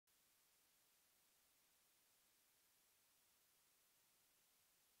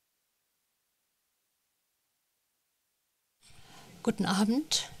Guten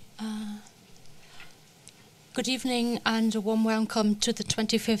Abend. Good evening and a warm welcome to the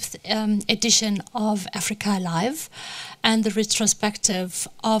 25th edition of Africa Live and the retrospective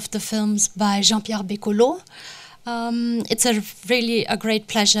of the films by Jean-Pierre Bekolo. It's really a great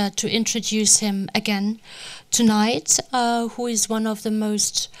pleasure to introduce him again tonight, who is one of the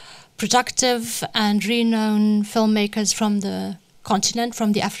most productive and renowned filmmakers from the continent,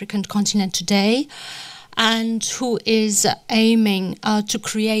 from the African continent today, and who is aiming to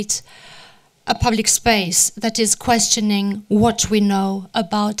create a public space that is questioning what we know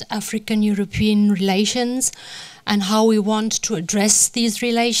about African-European relations and how we want to address these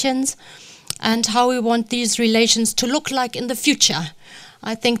relations and how we want these relations to look like in the future.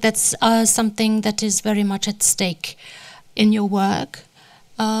 I think that's something that is very much at stake in your work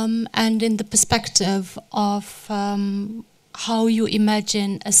and in the perspective of how you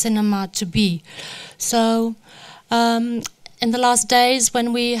imagine a cinema to be. So in the last days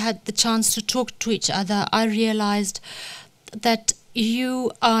when we had the chance to talk to each other, I realized that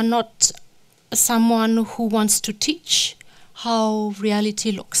you are not someone who wants to teach how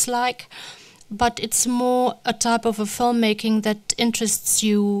reality looks like, but it's more a type of a filmmaking that interests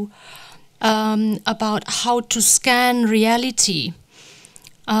you about how to scan reality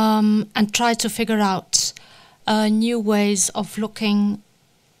and try to figure out new ways of looking,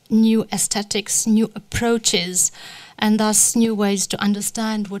 new aesthetics, new approaches, and thus new ways to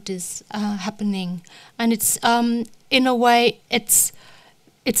understand what is happening. And it's, in a way, it's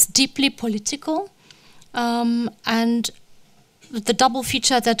deeply political, and the double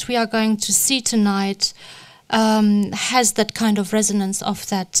feature that we are going to see tonight has that kind of resonance of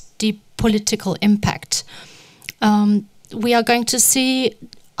that deep political impact. We are going to see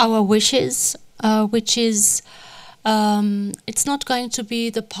Our Wishes, which is it's not going to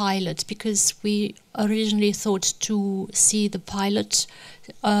be the pilot, because we originally thought to see the pilot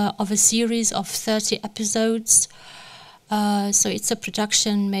of a series of 30 episodes. So it's a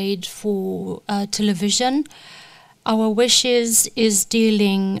production made for television. Our Wishes is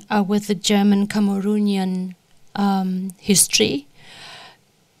dealing with the German Cameroonian history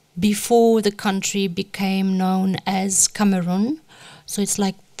before the country became known as Cameroon. So it's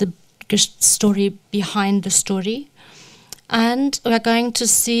like the story behind the story. And we're going to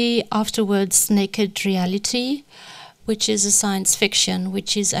see afterwards Naked Reality, which is a science fiction,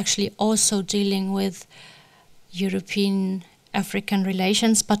 which is actually also dealing with European-African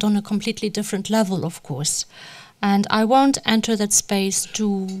relations, but on a completely different level, of course. And I won't enter that space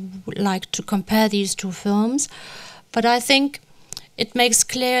to compare these two films, but I think it makes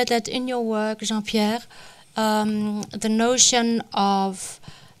clear that in your work, Jean-Pierre, the notion of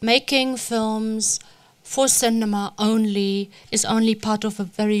making films for cinema only is only part of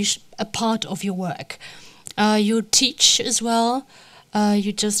a part of your work. You teach as well.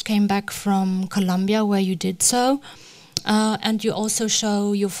 You just came back from Colombia where you did so, and you also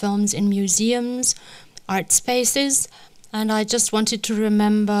show your films in museums, art spaces, and I just wanted to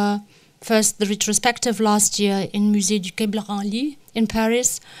remember first the retrospective last year in Musée du Quai Branly in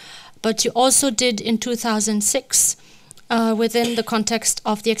Paris, but you also did in 2006 within the context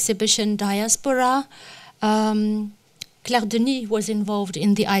of the exhibition Diaspora. Claire Denis was involved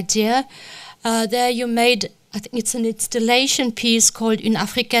in the idea. There you made, I think it's an installation piece called Une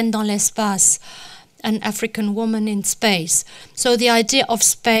Africaine dans l'espace, an African woman in space. So the idea of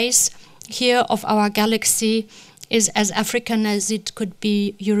space here, of our galaxy, is as African as it could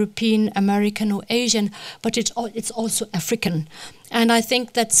be European, American or Asian, but it's also African. And I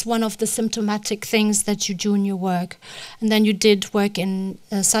think that's one of the symptomatic things that you do in your work. And then you did work in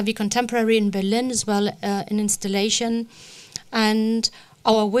Savvy Contemporary in Berlin as well, an installation. And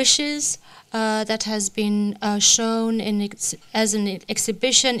Our Wishes, that has been shown as an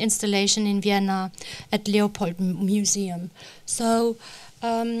exhibition installation in Vienna at Leopold Museum. So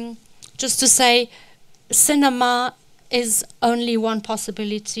just to say, cinema is only one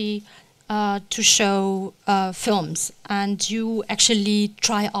possibility to show films, and you actually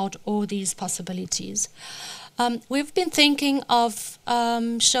try out all these possibilities. We've been thinking of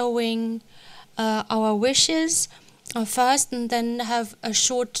showing Our Wishes first, and then have a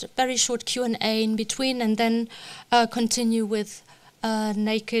very short Q&A in between, and then continue with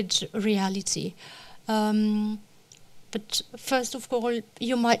Naked Reality. But first of all,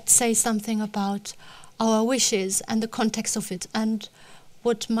 you might say something about Our Wishes and the context of it, and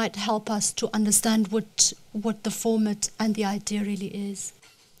what might help us to understand what the format and the idea really is.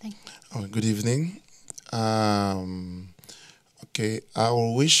 Thank you. Oh, good evening. Okay,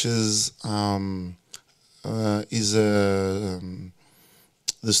 Our Wishes is the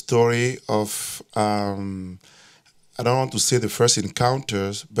story of I don't want to say the first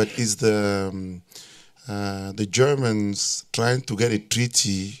encounters, but it's the Germans trying to get a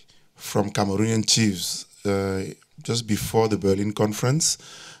treaty from Cameroonian chiefs just before the Berlin Conference,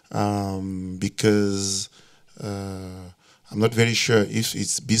 because I'm not very sure if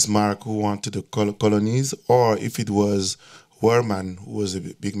it's Bismarck who wanted the colonies or if it was Werman, who was a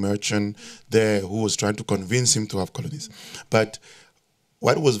big merchant there, who was trying to convince him to have colonies. But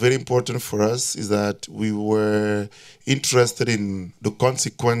what was very important for us is that we were interested in the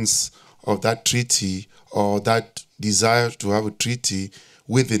consequence of that treaty or that desire to have a treaty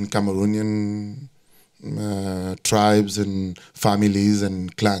within Cameroonian tribes and families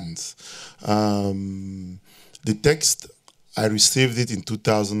and clans. The text, I received it in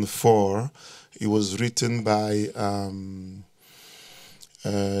 2004. It was written by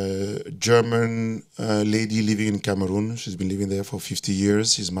German lady living in Cameroon. She's been living there for 50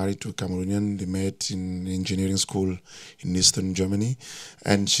 years. She's married to a Cameroonian. They met in engineering school in Eastern Germany.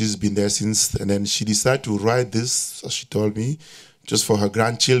 And she's been there since. And then she decided to write this, as she told me, just for her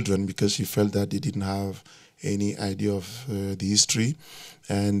grandchildren, because she felt that they didn't have any idea of the history.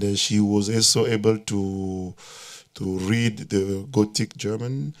 And she was also able to read the Gothic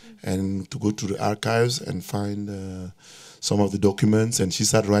German and to go to the archives and find some of the documents, and she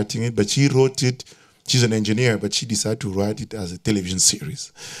started writing it. But she wrote it, she's an engineer, but she decided to write it as a television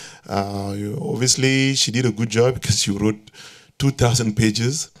series. Obviously, she did a good job because she wrote 2,000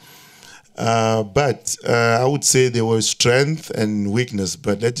 pages. But I would say there was strength and weakness,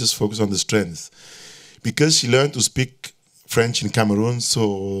 but let's just focus on the strengths. Because she learned to speak French in Cameroon,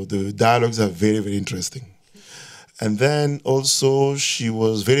 so the dialogues are very, very interesting. And then also she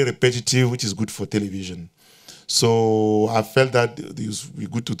was very repetitive, which is good for television. So I felt that it would be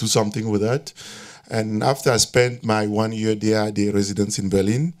good to do something with that. And after I spent my 1 year there, the residence in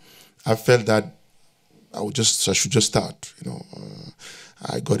Berlin, I felt that I should just start.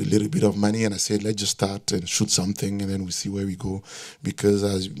 I got a little bit of money and I said, let's just start and shoot something and then we see where we go. Because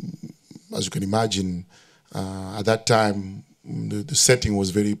as you can imagine, at that time, the setting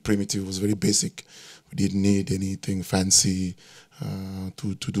was very primitive, it was very basic. We didn't need anything fancy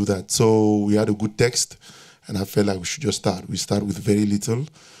to do that. So we had a good text. And I felt like we should just start. We start with very little.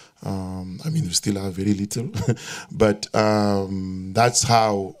 We still have very little. But that's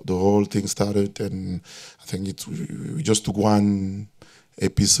how the whole thing started. And I think we just took one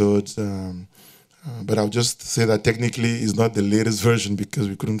episode. But I'll just say that technically it's not the latest version because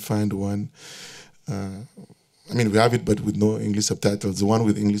we couldn't find one. We have it, but with no English subtitles. The one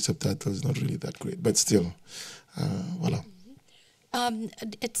with English subtitles is not really that great. But still, voila.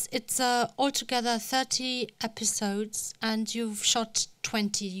 It's altogether 30 episodes, and you've shot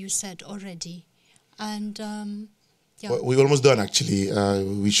 20, you said already. And yeah. Well, we're almost done, actually.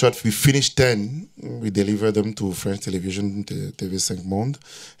 We finished 10. We delivered them to French television, TV5 Monde.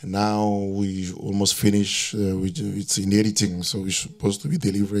 And now we almost finished. It's in editing, so we're supposed to be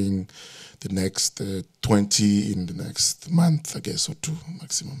delivering the next 20 in the next month, I guess, or 2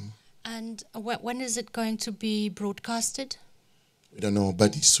 maximum. And when is it going to be broadcasted? We don't know,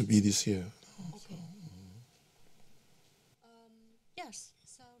 but it should be this year. Okay. Yes,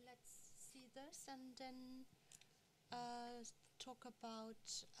 so let's see this and then talk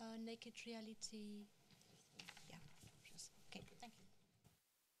about naked reality. Yeah, okay, thank you.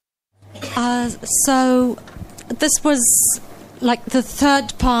 So this was like the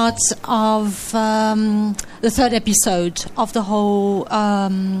third part of the third episode of the whole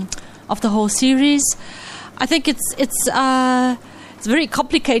series. I think it's very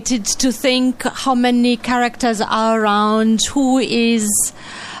complicated to think how many characters are around, who is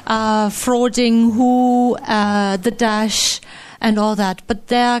frauding who, the dash, and all that. But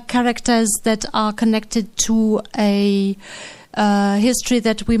there are characters that are connected to a history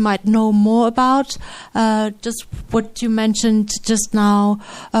that we might know more about. Just what you mentioned just now,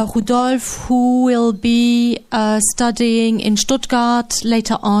 Rudolf, who will be studying in Stuttgart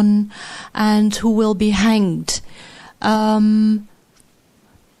later on and who will be hanged.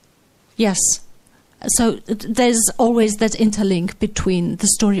 Yes. So there's always that interlink between the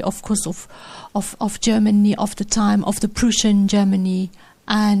story, of course, of Germany, of the time, of the Prussian Germany,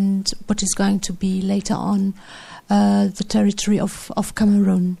 and what is going to be later on the territory of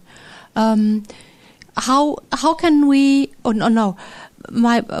Cameroon. How can we? Oh no.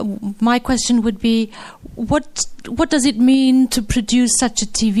 My question would be, what does it mean to produce such a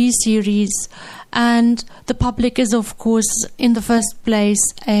TV series? And the public is, of course, in the first place,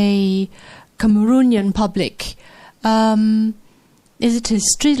 a Cameroonian public. Is it a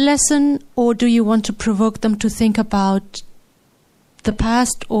history lesson, or do you want to provoke them to think about the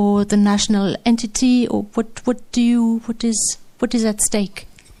past or the national entity, or what is at stake?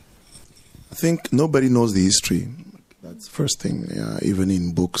 I think nobody knows the history. That's the first thing. Even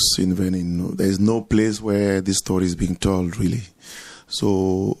in books, there's no place where this story is being told, really.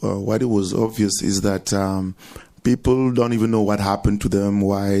 So what it was obvious is that people don't even know what happened to them,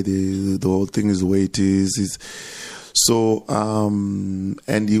 why the whole thing is the way it is. So,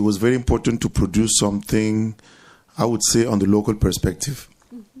 and it was very important to produce something, I would say, on the local perspective,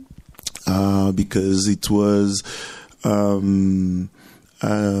 because it was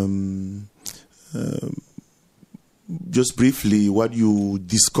just briefly what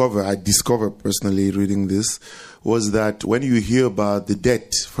I discovered personally reading this, was that when you hear about the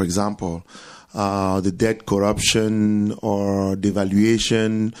debt, for example, the debt, corruption, or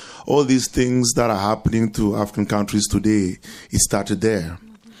devaluation, all these things that are happening to African countries today, it started there.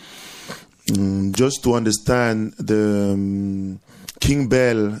 Just to understand, the King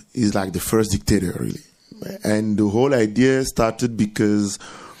Bell is like the first dictator, really. And the whole idea started because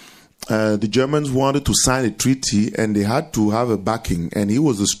the Germans wanted to sign a treaty, and they had to have a backing. And he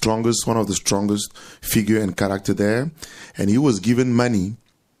was one of the strongest figure and character there. And he was given money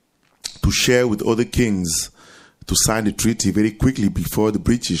to share with other kings to sign the treaty very quickly before the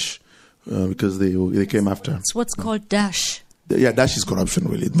British, because they came after. It's what's called dash. Yeah, dash is corruption,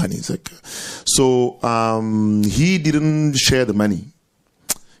 really. Money is like. So he didn't share the money.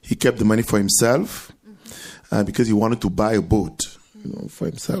 He kept the money for himself because he wanted to buy a boat, for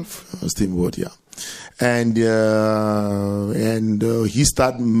himself, a steamboat. Yeah, and he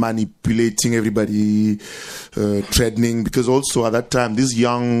started manipulating everybody, threatening, because also at that time this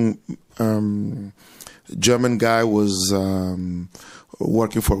young German guy was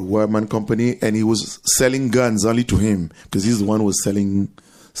working for a Wehrmann company, and he was selling guns only to him because he's the one who was selling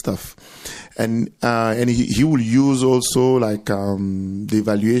stuff, and he will use also like the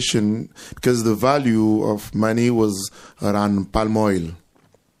evaluation, because the value of money was around palm oil,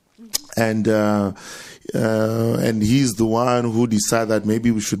 and he's the one who decided that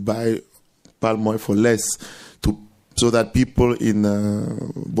maybe we should buy palm oil for less, so that people in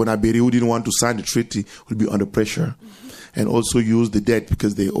Bonaberi who didn't want to sign the treaty would be under pressure, and also use the debt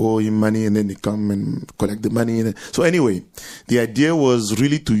because they owe him money, and then they come and collect the money. So anyway, the idea was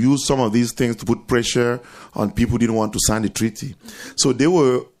really to use some of these things to put pressure on people who didn't want to sign the treaty. So they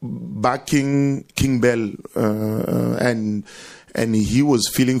were backing King Bell, and he was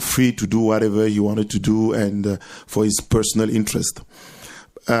feeling free to do whatever he wanted to do, and for his personal interest.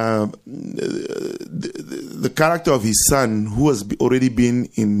 The character of his son, who has already been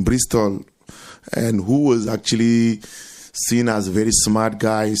in Bristol and who was actually seen as a very smart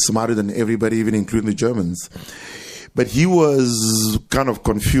guy, smarter than everybody, even including the Germans, but he was kind of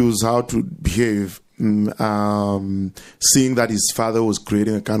confused how to behave, seeing that his father was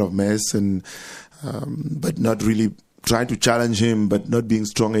creating a kind of mess, and but not really trying to challenge him, but not being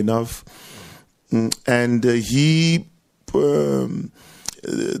strong enough. And the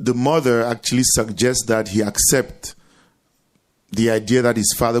mother actually suggests that he accept the idea that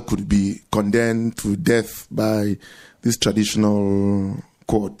his father could be condemned to death by this traditional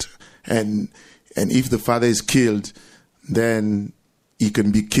court, and if the father is killed, then he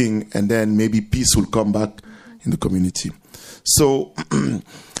can be king, and then maybe peace will come back in the community. So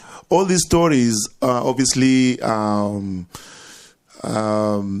all these stories obviously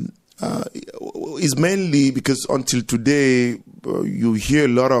is mainly because until today you hear a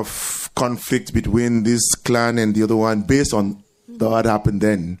lot of conflict between this clan and the other one based on what happened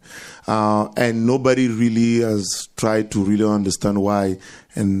then, and nobody really has tried to really understand why,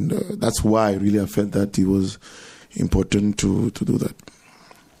 and that's why really I felt that it was important to do that.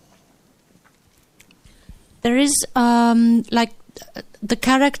 There is like the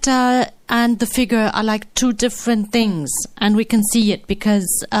character and the figure are like two different things, and we can see it because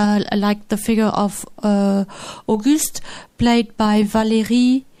like the figure of Auguste, played by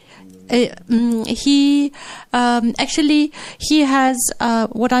Valérie, he actually he has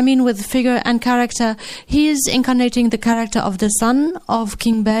what I mean with figure and character, he is incarnating the character of the son of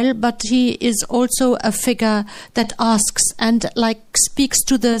King Bell, but he is also a figure that asks and like speaks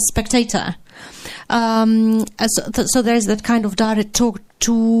to the spectator. So there's that kind of direct talk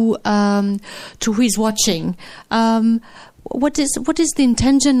to who is watching. What is the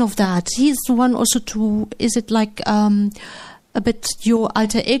intention of that? He's the one also to, is it like a bit your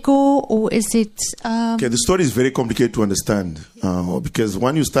alter ego, or is it... Okay, the story is very complicated to understand because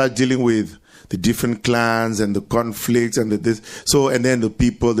when you start dealing with the different clans and the conflicts and and then the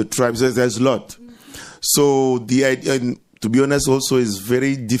people, the tribes, there's a lot. So the idea, to be honest, also it's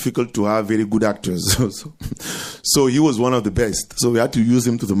very difficult to have very good actors. So he was one of the best. So we had to use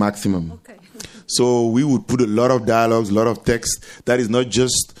him to the maximum. Okay. So we would put a lot of dialogues, a lot of text. That is not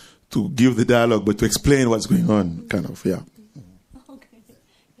just to give the dialogue, but to explain what's going on, kind of, yeah. Okay.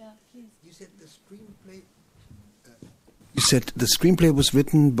 Yeah, please. You said the screenplay was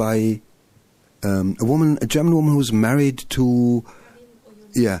written by a German woman who's married to,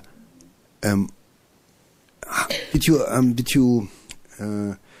 yeah. Did you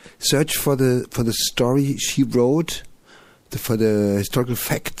search for the story she wrote, for the historical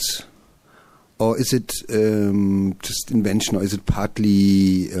facts, or is it just invention, or is it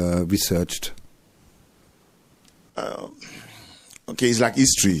partly researched? Okay, it's like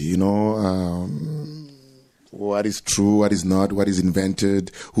history, you know. What is true, what is not, what is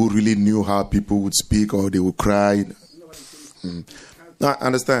invented, who really knew how people would speak or they would cry. I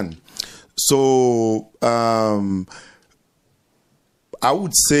understand. So I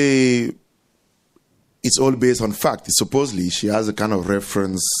would say it's all based on fact. Supposedly she has a kind of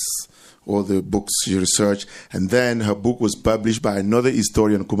reference, all the books she researched, and then her book was published by another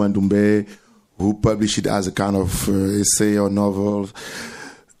historian, Kumandumbe, who published it as a kind of essay or novel.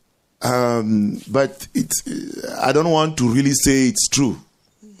 But I don't want to really say it's true,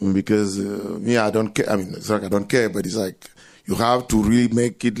 because I don't care. I mean, it's like I don't care, but it's like you have to really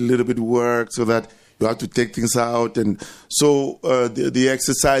make it a little bit work, so that you have to take things out, and so the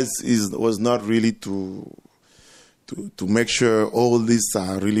exercise was not really to make sure all these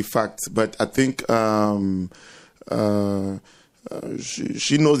are really facts. But I think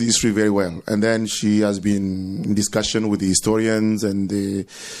she knows the history very well, and then she has been in discussion with the historians, and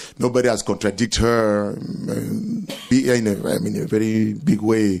nobody has contradicted her in a very big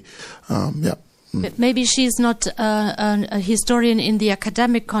way. Yeah. Maybe she's not a historian in the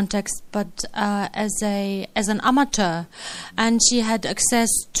academic context, but as an amateur, and she had access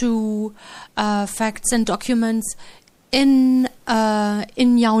to facts and documents in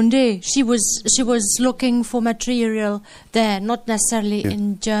Yaoundé. She was looking for material there, not necessarily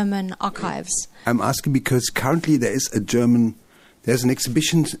in German archives. I'm asking because currently there's an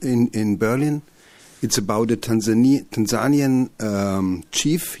exhibition in Berlin. It's about a Tanzanian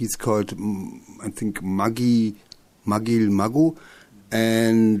chief. He's called, I think, Magil Magu,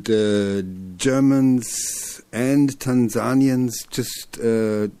 and Germans and Tanzanians just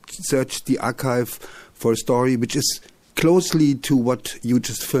searched the archive for a story which is closely to what you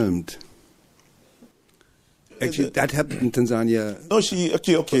just filmed. Actually, that happened in Tanzania. No,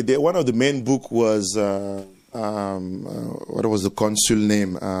 okay. One of the main book was what was the consul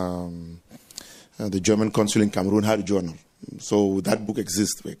name? The German consul in Cameroon had a journal, so that book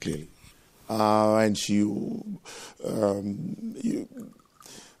exists very clearly. And she,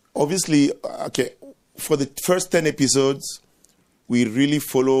 obviously, okay, for the first 10 episodes, we really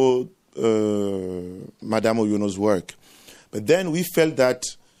followed Madame Oyono's work. But then we felt that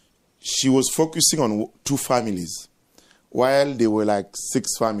she was focusing on 2 families, while there were like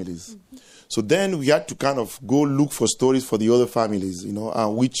 6 families. Mm-hmm. So then we had to kind of go look for stories for the other families, you know,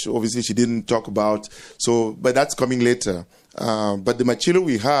 which obviously she didn't talk about. So, but that's coming later. But the material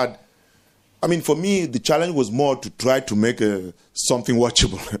we had, I mean, for me, the challenge was more to try to make something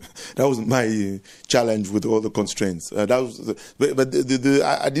watchable. That was my challenge with all the constraints. But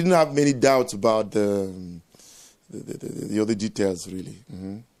I didn't have many doubts about the other details, really.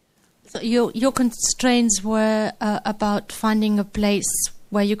 Mm-hmm. So your constraints were about finding a place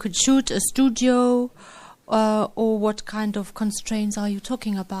where you could shoot, a studio, or what kind of constraints are you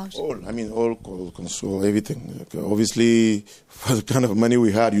talking about? All control, everything. Okay. Obviously, for the kind of money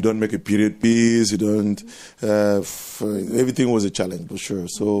we had, you don't make a period piece, you don't... everything was a challenge, for sure.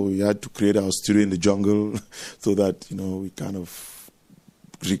 So we had to create our studio in the jungle so that, you know, we kind of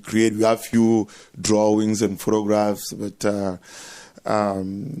recreate. We have few drawings and photographs, but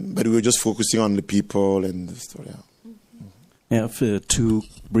we were just focusing on the people and the story. Yeah. I have 2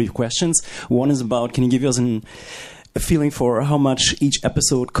 brief questions. One is about, can you give us a feeling for how much each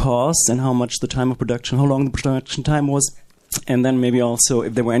episode costs and how much the time of production, how long the production time was? And then maybe also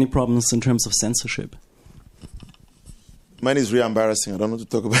if there were any problems in terms of censorship. Mine is really embarrassing. I don't know what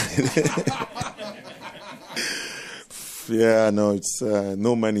to talk about it. Yeah, no, it's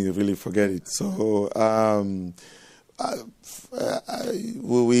no money, really, forget it. So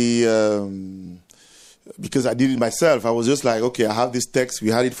because I did it myself, I was just like, okay, I have this text. We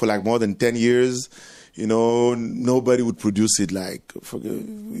had it for like more than 10 years. You know, nobody would produce it. Like,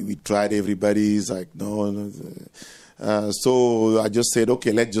 we tried, everybody's like, no. So I just said,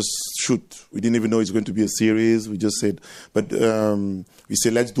 okay, let's just shoot. We didn't even know it's going to be a series. We just said, but we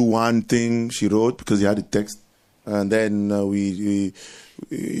said, let's do one thing she wrote, because he had a text. And then we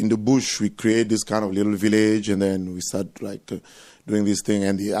in the bush, we create this kind of little village, and then we start like doing this thing.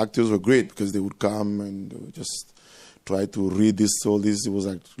 And the actors were great because they would come and they would just try to read all this. It was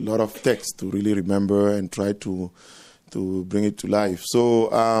like a lot of text to really remember and try to bring it to life. So,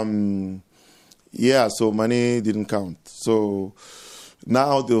 so money didn't count. So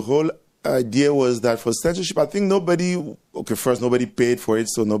now the whole idea was that for censorship, I think nobody paid for it,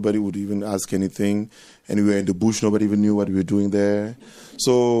 so nobody would even ask anything. And we were in the bush, nobody even knew what we were doing there.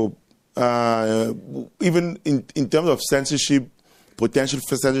 So even in terms of censorship, potential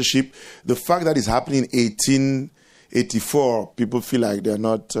for censorship, the fact that it's happening in 1884, people feel like they're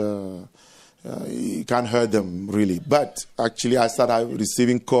not, you can't hurt them really. But actually I started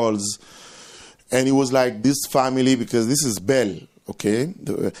receiving calls, and it was like this family, because this is Bell, okay?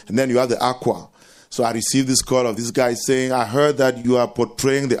 And then you have the Aqua. So I received this call of this guy saying, I heard that you are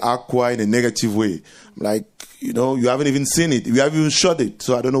portraying the Aqua in a negative way. I'm like, you haven't even seen it. We haven't even shot it.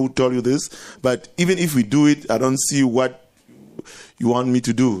 So I don't know who told you this. But even if we do it, I don't see what you want me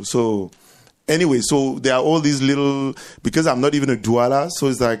to do. So anyway, so there are all these little, because I'm not even a Duala, so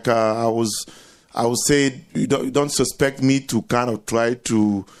it's like I would say, you don't suspect me to kind of try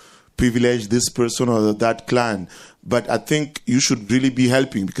to privilege this person or that clan. But I think you should really be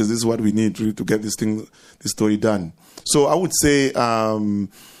helping, because this is what we need really to get this story done. So I would say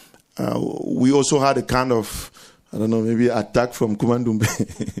we also had a kind of, I don't know, maybe attack from Kumandumbe,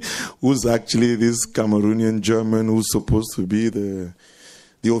 who's actually this Cameroonian German who's supposed to be the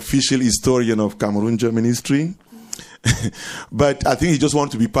official historian of Cameroon German history. But I think he just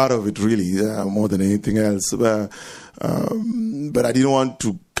wanted to be part of it, really, more than anything else. But I didn't want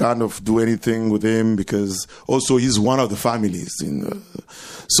to kind of do anything with him, because also he's one of the families.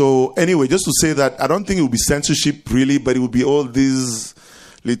 So anyway, just to say that I don't think it would be censorship, really, but it would be all these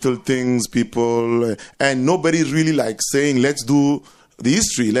little things, people, and nobody's really like saying, let's do the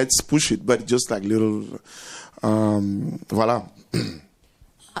history, let's push it, but just like little, voila.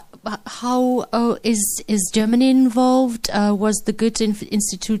 How is Germany involved? Was the Goethe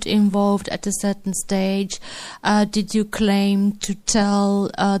Institute involved at a certain stage? Did you claim to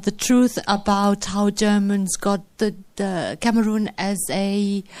tell the truth about how Germans got the Cameroon as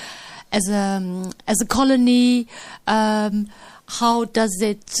a colony? How does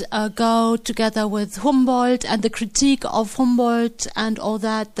it go together with Humboldt and the critique of Humboldt and all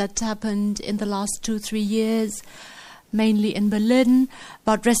that happened in the last 2-3 years? Mainly in Berlin,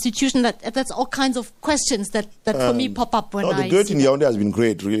 about restitution. That's all kinds of questions that for me pop up when I. The Goethe in Yaoundé has been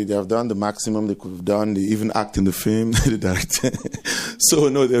great. Really, they have done the maximum they could have done. They even act in the film, the director. So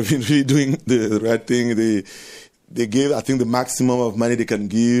no, they've been really doing the right thing. They gave, I think, the maximum of money they can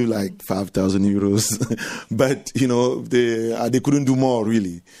give, like 5,000 euros. But they couldn't do more,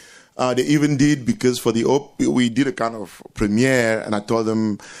 really. They even did, because we did a kind of premiere, and I told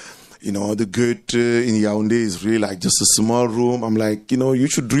them, the Goethe in Yaoundé is really like just a small room. I'm like, you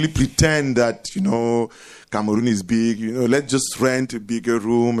should really pretend that, Cameroon is big, let's just rent a bigger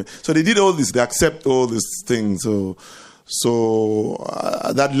room. So they did all this, they accept all these things. So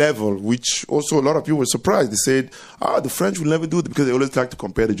at that level, which also a lot of people were surprised. They said, the French will never do it, because they always like to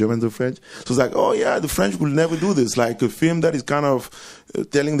compare the Germans to the French. So it's like, oh yeah, the French will never do this. Like a film that is kind of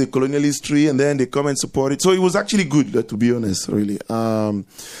telling the colonial history, and then they come and support it. So it was actually good, to be honest, really.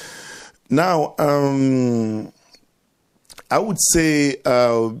 Now, I would say,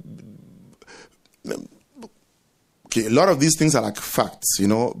 a lot of these things are like facts,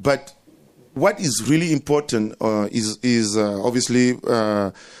 but what is really important is obviously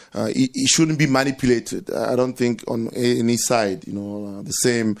it shouldn't be manipulated. I don't think on any side, the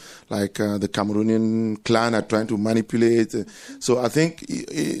same like the Cameroonian clan are trying to manipulate. So I think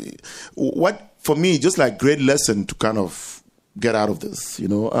what, for me, just like great lesson to kind of get out of this,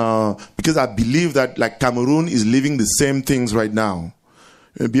 because I believe that like Cameroon is living the same things right now,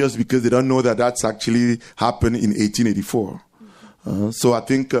 because they don't know that that's actually happened in 1884. So I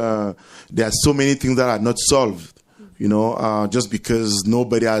think there are so many things that are not solved, just because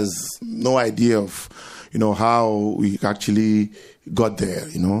nobody has no idea of, how we actually got there,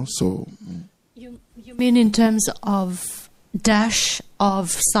 So you mean in terms of dash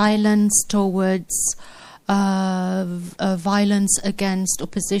of silence towards violence against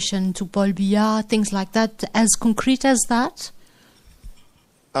opposition to Paul Biya, things like that, as concrete as that?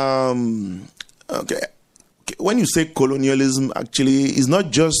 Okay. When you say colonialism, actually, it's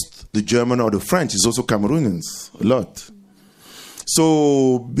not just the German or the French, it's also Cameroonians, a lot.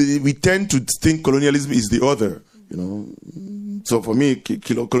 So we tend to think colonialism is the other, So for me,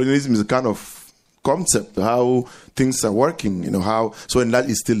 colonialism is a kind of concept, how things are working, and that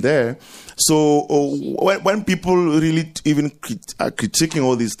is still there. So when people really even are critiquing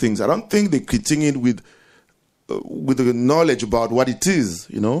all these things, I don't think they're critiquing it with the knowledge about what it is,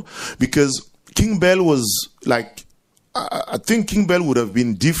 because King Bell was like, I think King Bell would have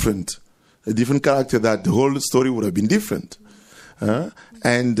been different, a different character, that the whole story would have been different.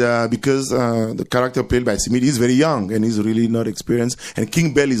 And because the character played by Simidi is very young and he's really not experienced, and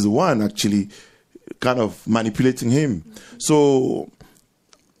King Bell is the one actually kind of manipulating him. So,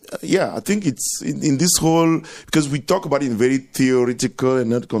 I think it's in this whole, because we talk about it in very theoretical and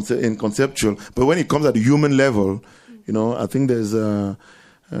not conceptual, but when it comes at the human level, I think there's a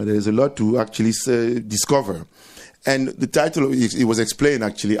lot to actually discover. And the title, it was explained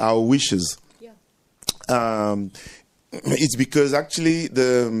actually, Our Wishes. Yeah. It's because actually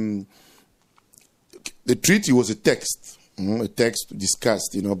the treaty was a text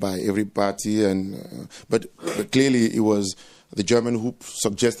discussed, by every party, and but clearly it was the German who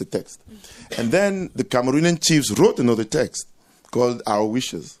suggested the text. And then the Cameroonian chiefs wrote another text called Our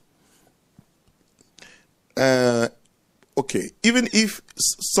Wishes. Okay, even if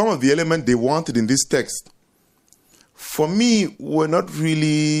some of the elements they wanted in this text, for me, were not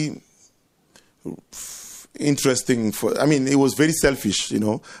really interesting. It was very selfish,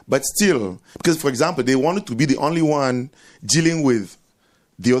 but still, because, for example, they wanted to be the only one dealing with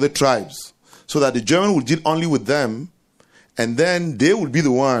the other tribes, so that the German would deal only with them, and then they would be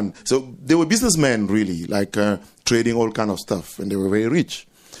the one. So they were businessmen, really, like trading all kind of stuff, and they were very rich.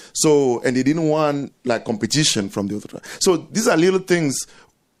 So, and they didn't want like competition from the other tribes. So these are little things,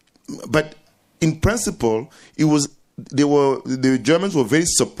 but in principle, the Germans were very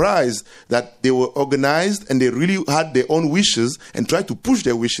surprised that they were organized and they really had their own wishes and tried to push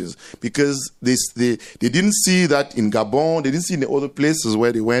their wishes, because they didn't see that in Gabon, they didn't see in the other places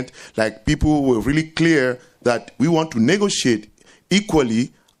where they went, like people were really clear that we want to negotiate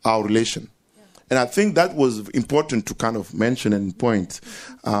equally our relation. Yeah. And I think that was important to kind of mention and point.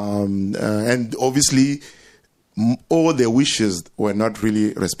 And obviously, all their wishes were not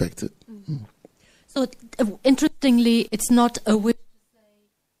really respected. Mm-hmm. So, interestingly, it's not a wish to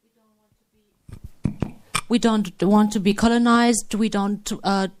say we don't want to be colonized, we don't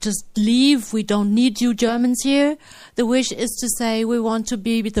just leave, we don't need you Germans here. The wish is to say we want to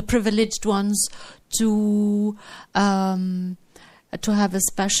be the privileged ones to have a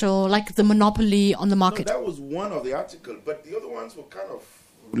special, like the monopoly on the market. No, that was one of the articles, but the other ones were kind of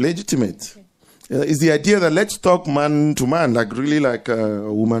legitimate. Okay. Is the idea that let's talk man to man, like really like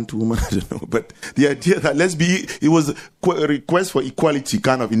woman to woman, I don't know. But the idea that it was a request for equality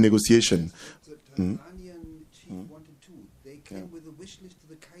kind of in negotiation. The Tanzanian chief wanted to. They came with a wish list to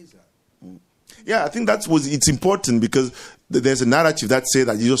the Kaiser. Yeah, I think it's important, because there's a narrative that says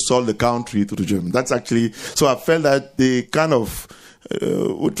that you just sold the country to the Germans. That's actually, so I felt that they kind of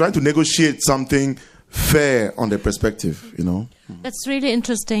were trying to negotiate something fair on their perspective, That's really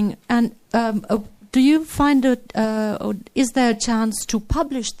interesting. And do you find it, is there a chance to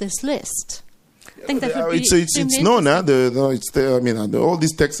publish this list? I think that would be it's known, it's there. All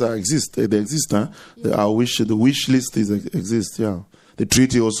these texts exist. They exist, huh? Yeah. The wish list exists, yeah. The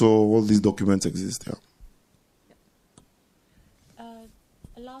treaty also, all these documents exist, yeah.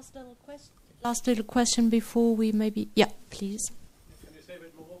 Last little question before we maybe, please. Can you say a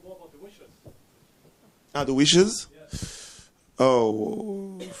bit more about the wishes? The wishes? Yes.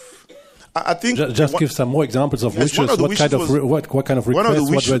 Oh, I think just give some more examples of wishes. What kind of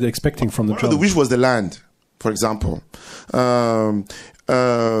requests? What were they expecting from the Germans? One of the wish was the land, for example.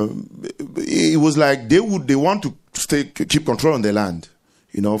 It was like they want to keep control on their land.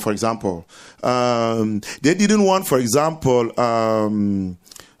 For example, they didn't want, for example,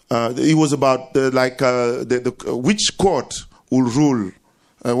 it was about which court will rule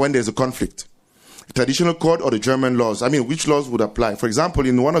when there's a conflict. Traditional court or the German laws? Which laws would apply? For example,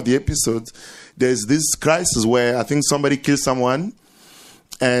 in one of the episodes, there's this crisis where I think somebody kills someone,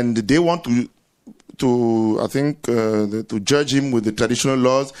 and they want to judge him with the traditional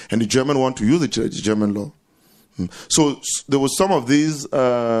laws, and the German want to use the German law. So there was some of these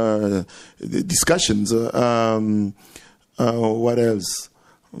discussions. What else?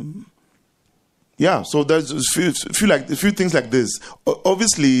 Yeah, so there's a few things like this.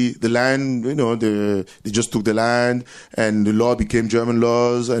 Obviously, the land, they just took the land, and the law became German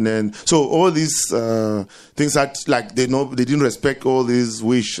laws, and then so all these things that they didn't respect all these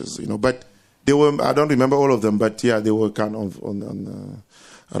wishes, But they were, I don't remember all of them, but yeah, they were kind of on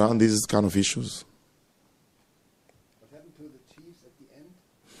around these kind of issues. What happened to the chiefs at the end?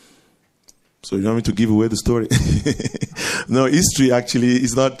 So you don't want me to give away the story? No, history actually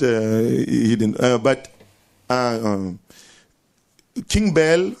is not hidden. But King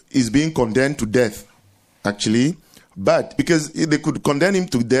Bell is being condemned to death, actually. But because they could condemn him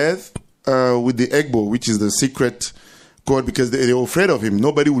to death with the Egbo, which is the secret court, because they were afraid of him.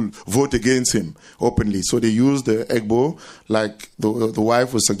 Nobody will vote against him openly. So they used the Egbo, like the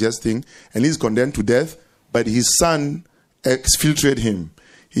wife was suggesting, and he's condemned to death. But his son exfiltrated him.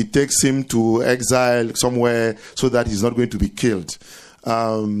 He takes him to exile somewhere so that he's not going to be killed.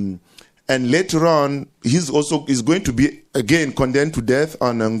 And later on, he's going to be again condemned to death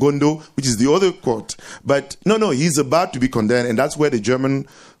on Ngondo, which is the other court. But no, he's about to be condemned, and that's where the German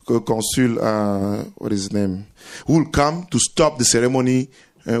consul, what is his name, will come to stop the ceremony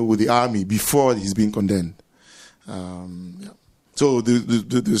with the army before he's being condemned. Yeah. So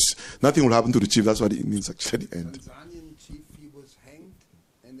there's nothing will happen to the chief. That's what it means actually at the end.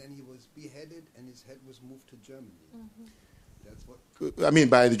 I mean,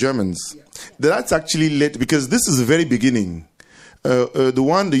 by the Germans. Yeah. That's actually late, because this is the very beginning.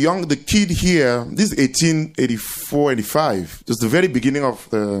 The kid here, this is 1884, 85. Just the very beginning of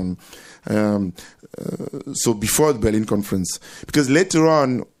the, so before the Berlin Conference. Because later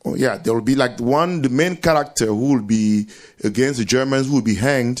on, there will be like the main character who will be against the Germans, who will be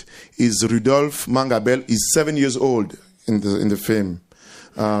hanged, is Rudolf Mangabell. He's 7 years old in the film.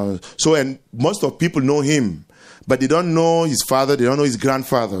 And most of people know him. But they don't know his father, they don't know his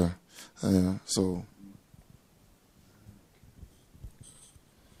grandfather. Okay.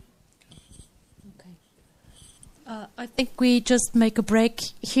 I think we just make a break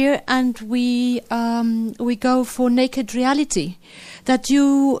here, and we go for Naked Reality, that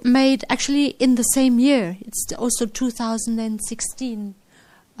you made actually in the same year. It's also 2016,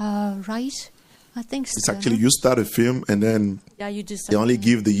 right? I think so. It's actually, you start a film and then you do they only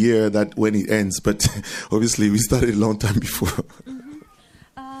give the year that when it ends, but obviously we started a long time before. Mm-hmm.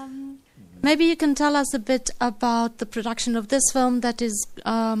 Maybe you can tell us a bit about the production of this film that is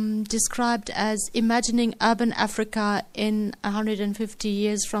described as imagining urban Africa in 150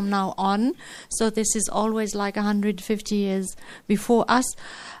 years from now on. So this is always like 150 years before us.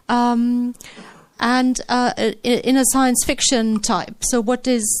 And in a science fiction type. So what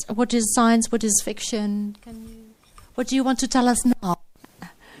is science? What is fiction? What do you want to tell us now?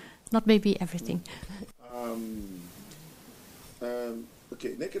 Not maybe everything.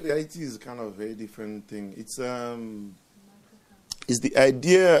 Okay, Naked Reality is kind of a very different thing. It's the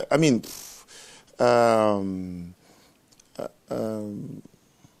idea. I mean,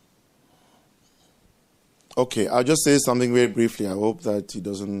 okay, I'll just say something very briefly. I hope that it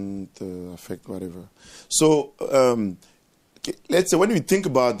doesn't affect whatever. So, let's say when we think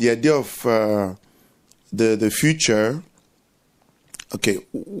about the idea of the future, okay,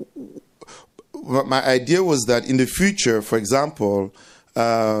 my idea was that in the future, for example,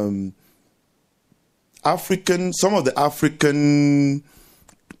 some of the African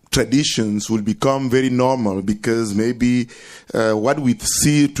traditions will become very normal, because maybe what we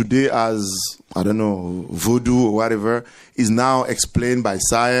see today as, I don't know, voodoo or whatever, is now explained by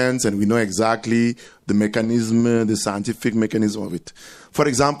science, and we know exactly the mechanism, the scientific mechanism of it. For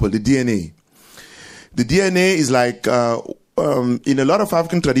example, the DNA. The DNA is like, in a lot of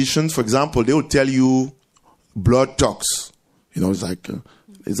African traditions, for example, they will tell you blood talks. You know, it's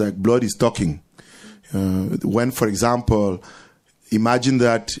like blood is talking. When, for example, imagine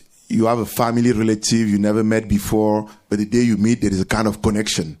that you have a family relative you never met before, but the day you meet, there is a kind of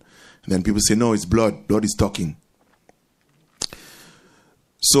connection. And then people say, no, it's blood. Blood is talking.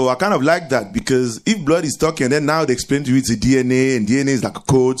 So I kind of like that, because if blood is talking, and then now they explain to you it's a DNA, and DNA is like a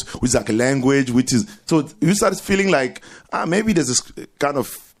code, which is like a language, which is... So you start feeling like, maybe there's a kind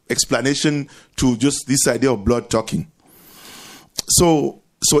of explanation to just this idea of blood talking. So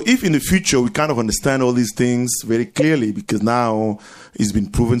if in the future we kind of understand all these things very clearly, because now it's been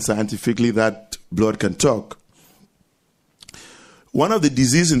proven scientifically that blood can talk, one of the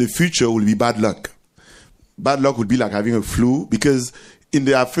diseases in the future will be bad luck. Bad luck would be like having a flu, because in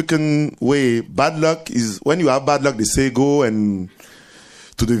the African way, bad luck is, when you have bad luck, they say go and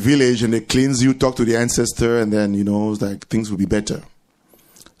to the village and they cleanse you, talk to the ancestor, and then, you know, it's like things will be better.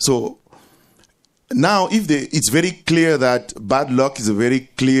 So now, it's very clear that bad luck is a very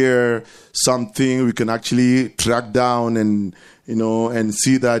clear something we can actually track down, and, you know, and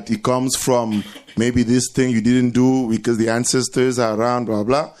see that it comes from maybe this thing you didn't do because the ancestors are around, blah,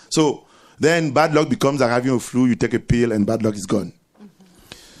 blah. So then bad luck becomes like having a flu, you take a pill and bad luck is gone.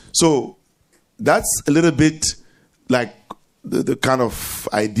 So that's a little bit like the kind of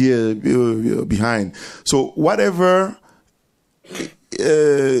idea behind. So whatever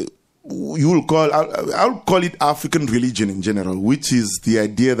you will call, I'll call it African religion in general, which is the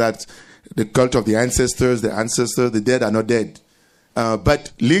idea that the cult of the ancestors, the dead are not dead.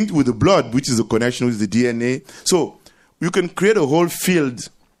 But linked with the blood, which is a connection with the DNA. So you can create a whole field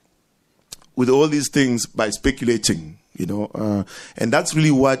with all these things by speculating, you know. And that's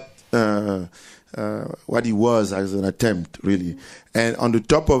really what it was as an attempt, really. And on the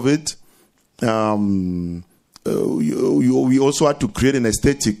top of it, we also had to create an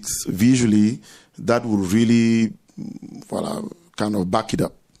aesthetics visually that would really kind of back it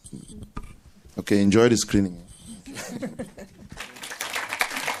up. Okay, enjoy the screening.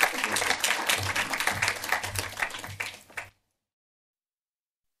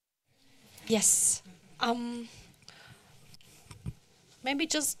 Yes. Maybe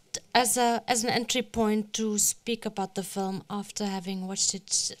just as an entry point to speak about the film after having watched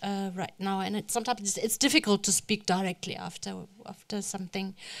it right now, and sometimes it's difficult to speak directly after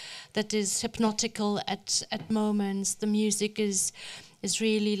something that is hypnotical at moments. The music is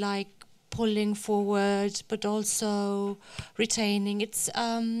really like pulling forward, but also retaining. It's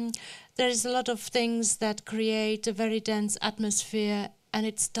there's a lot of things that create a very dense atmosphere, and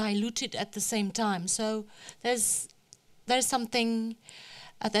it's diluted at the same time. So there's something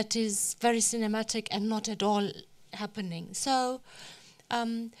that is very cinematic and not at all happening. So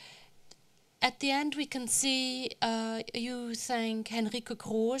at the end we can see you thank Henrike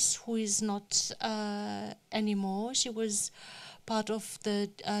Groß, who is not anymore. She was part of the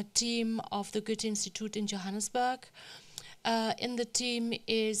team of the Goethe Institute in Johannesburg. In the team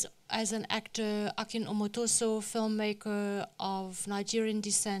is, as an actor, Akin Omotoso, filmmaker of Nigerian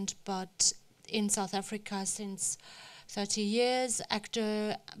descent, but in South Africa since 30 years,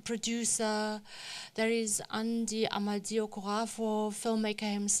 actor, producer. There is Andy Amadio Korafo,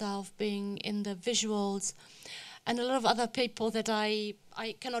 filmmaker himself, being in the visuals, and a lot of other people that I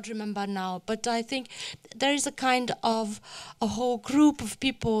cannot remember now. But I think there is a kind of a whole group of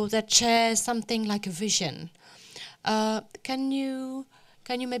people that share something like a vision. Can you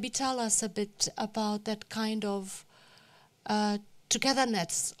maybe tell us a bit about that kind of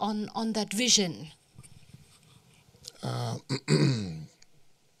togetherness on that vision?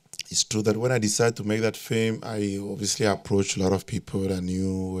 It's true that when I decided to make that film, I obviously approached a lot of people that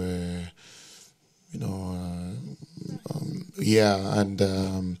knew,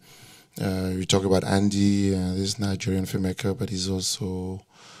 we talk about Andy, this Nigerian filmmaker, but he's also,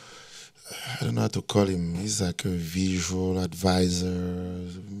 I don't know how to call him, he's like a visual advisor.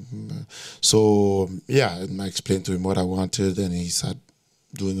 So, yeah, I explained to him what I wanted, and he started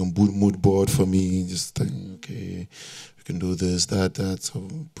doing a mood board for me, just saying, okay, we can do this, that, so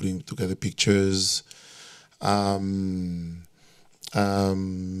putting together pictures. A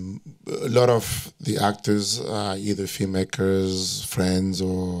lot of the actors are either filmmakers, friends,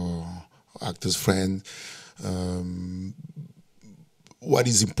 or actors' friends. What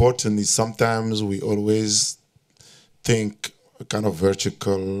is important is sometimes we always think a kind of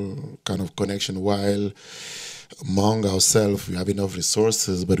vertical kind of connection, while among ourselves we have enough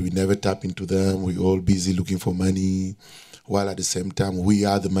resources, but we never tap into them. We're all busy looking for money, while at the same time we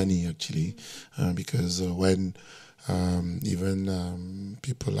are the money, actually, because when even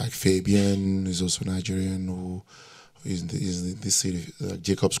people like Fabian, who's also Nigerian, who is in this city,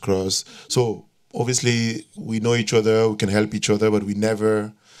 Jacob's Cross. So obviously we know each other, we can help each other, but we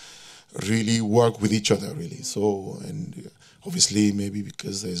never really work with each other, really. So, and obviously maybe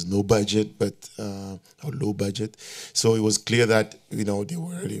because there's no budget, but or low budget. So it was clear that, you know, they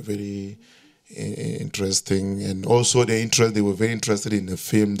were really very interesting, and also they were very interested in a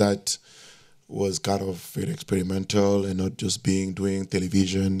film that was kind of very experimental and not just doing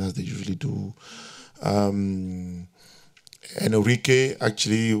television as they usually do. And Ulrike,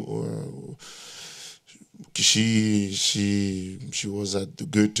 actually, she was at the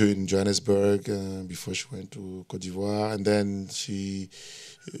Goethe in Johannesburg before she went to Côte d'Ivoire, and then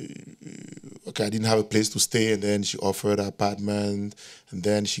I didn't have a place to stay, and then she offered an apartment, and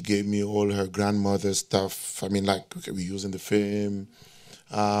then she gave me all her grandmother's stuff. I mean, like, okay, we use in the film.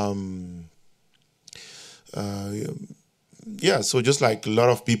 So just like a lot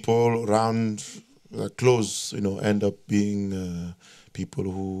of people around close, you know, end up being people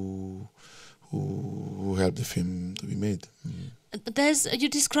who helped the film to be made. You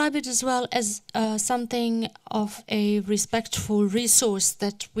describe it as well as something of a respectful resource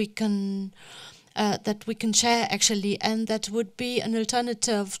that we can share, actually, and that would be an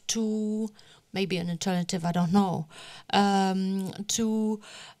alternative to maybe an alternative, I don't know, to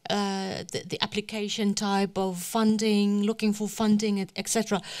the application type of funding, looking for funding,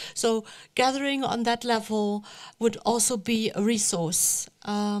 etc. So gathering on that level would also be a resource.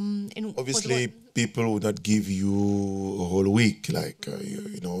 Obviously, people would not give you a whole week, like,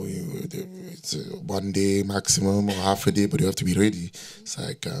 it's 1 day maximum or half a day, but you have to be ready. It's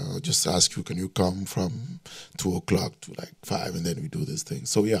like, I'll just ask you, can you come from 2 o'clock to like 5, and then we do this thing.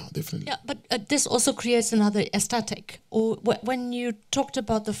 So yeah, definitely. Yeah, but this also creates another aesthetic. Or when you talked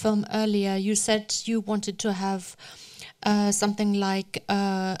about the film earlier, you said you wanted to have something like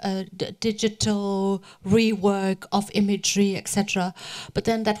a digital rework of imagery, etc. But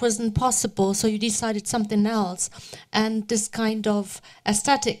then that wasn't possible, so you decided something else. And this kind of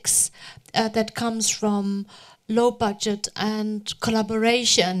aesthetics that comes from low budget and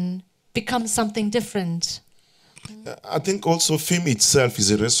collaboration becomes something different. I think also film itself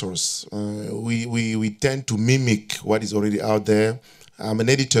is a resource. We tend to mimic what is already out there. I'm an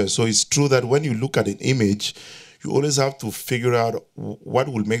editor, so it's true that when you look at an image, you always have to figure out what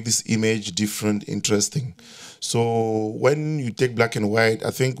will make this image different, interesting. So when you take black and white,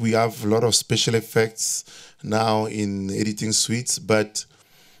 I think we have a lot of special effects now in editing suites, but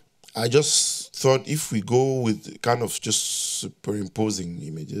I just thought if we go with kind of just superimposing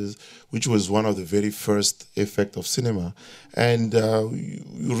images, which was one of the very first effects of cinema, and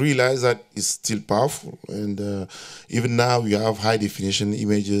you realize that it's still powerful. And even now we have high definition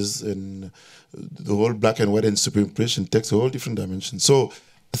images, and the whole black and white and superimposition takes a whole different dimension. So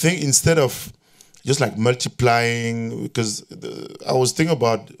I think instead of just like multiplying, because I was thinking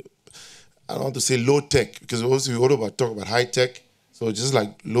about, I don't want to say low tech, because also we all talk about high tech. So just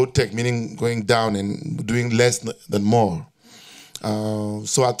like low tech, meaning going down and doing less than more.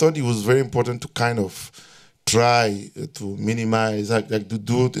 So I thought it was very important to kind of try to minimize, like to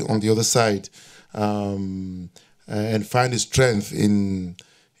do it on the other side, and find the strength in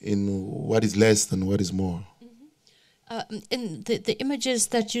what is less than what is more. In the images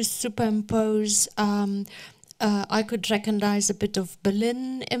that you superimpose, I could recognize a bit of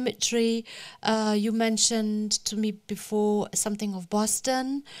Berlin imagery. You mentioned to me before something of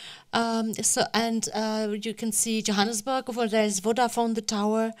Boston. You can see Johannesburg, where there's Vodafone, the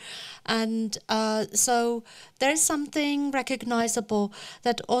tower. And so there's something recognizable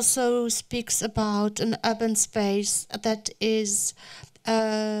that also speaks about an urban space that is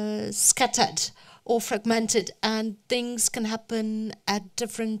scattered or fragmented, and things can happen at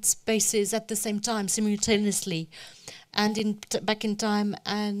different spaces at the same time, simultaneously, and back in time.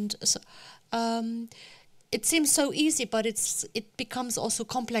 And so, it seems so easy, but it becomes also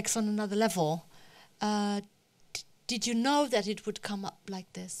complex on another level. Did you know that it would come up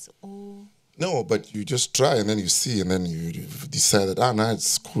like this, or? No, but you just try, and then you see, and then you decide that, no,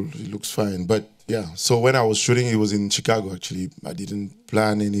 it's cool, it looks fine. But yeah, so when I was shooting, it was in Chicago, actually. I didn't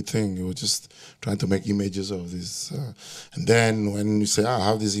plan anything. It was just trying to make images of this. And then when you say, I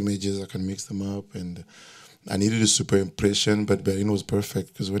have these images, I can mix them up. And I needed a superimpression, but Berlin was perfect,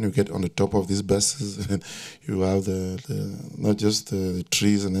 because when you get on the top of these buses, you have not just the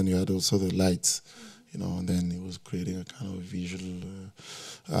trees, and then you had also the lights, and then it was creating a kind of visual...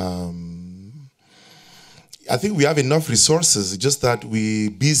 I think we have enough resources, just that we're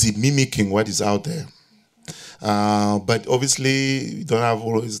busy mimicking what is out there. But obviously, we don't have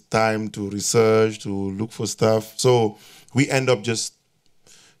always time to research, to look for stuff. So we end up just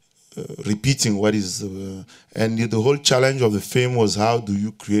repeating what is... and the whole challenge of the film was, how do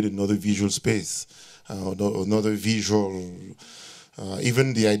you create another visual space? Another visual...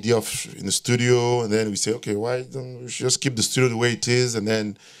 even the idea of in the studio, and then we say, okay, why don't we just keep the studio the way it is, and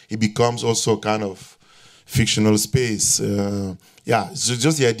then it becomes also kind of fictional space. So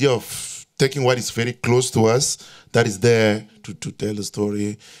just the idea of taking what is very close to us, that is there to tell the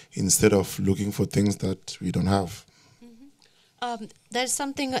story, instead of looking for things that we don't have. There's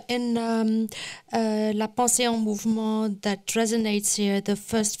something in La Pensée en Mouvement that resonates here, the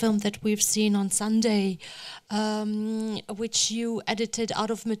first film that we've seen on Sunday, which you edited out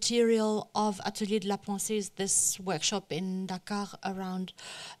of material of Atelier de la Pensée, this workshop in Dakar around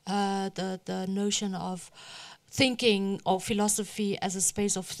the notion of thinking, or philosophy as a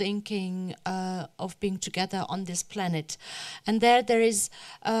space of thinking, of being together on this planet. And there is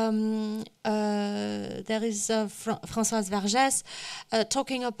Françoise Vergès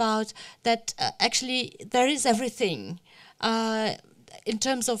talking about that actually there is everything, in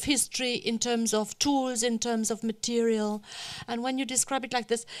terms of history, in terms of tools, in terms of material. And when you describe it like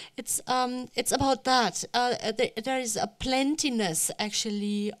this, it's about that. There is a plentiness,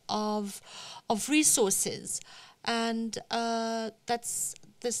 actually, of resources, and that's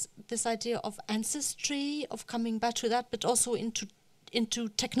this idea of ancestry, of coming back to that, but also into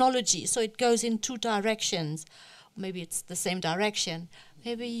technology. So it goes in two directions. Maybe it's the same direction.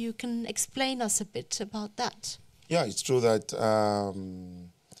 Maybe you can explain us a bit about that. Yeah, it's true that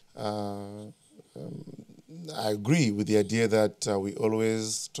I agree with the idea that we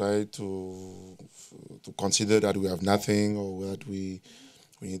always try to consider that we have nothing, or that we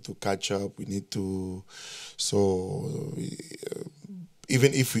need to catch up, we need to,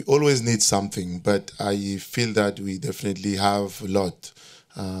 even if we always need something, but I feel that we definitely have a lot.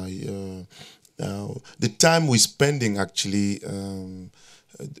 The time we're spending actually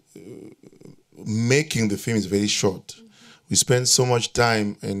making the film is very short. We spend so much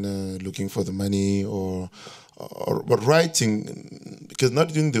time in looking for the money but writing, because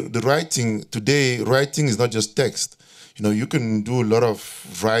not doing the writing today, writing is not just text. You know, you can do a lot of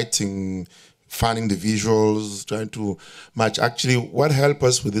writing, finding the visuals, trying to match. Actually, what helped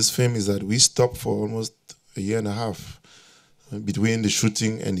us with this film is that we stopped for almost a year and a half between the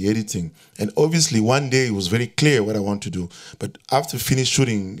shooting and the editing. And obviously, one day it was very clear what I want to do. But after finished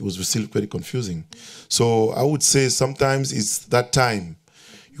shooting, it was still very confusing. So I would say sometimes it's that time.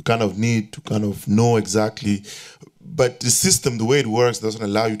 You kind of need to kind of know exactly. But the system, the way it works, doesn't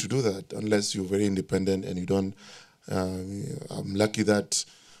allow you to do that unless you're very independent and you don't. I'm lucky that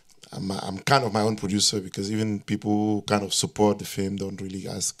I'm kind of my own producer, because even people who kind of support the film don't really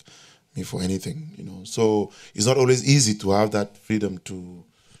ask me for anything, you know. So it's not always easy to have that freedom to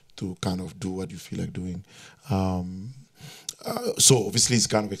kind of do what you feel like doing. So obviously it's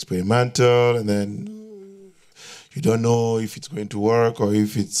kind of experimental, and then you don't know if it's going to work or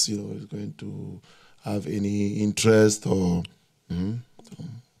if it's, you know, it's going to have any interest or.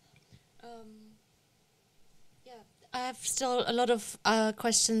 I have still a lot of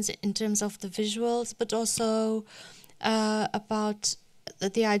questions in terms of the visuals, but also about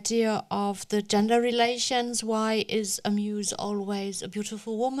the idea of the gender relations. Why is a muse always a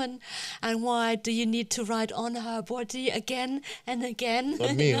beautiful woman, and why do you need to write on her body again and again?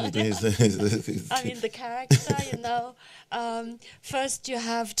 Not me. I mean the character, you know. First you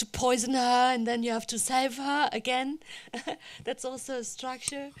have to poison her, and then you have to save her again. That's also a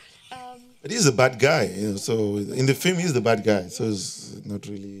structure. But he's a bad guy, you know, so in the film he's the bad guy, so it's not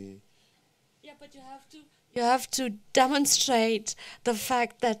really. Yeah, but you have to demonstrate the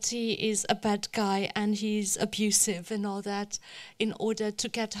fact that he is a bad guy and he's abusive and all that in order to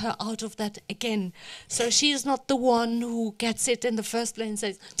get her out of that again. So she's not the one who gets it in the first place and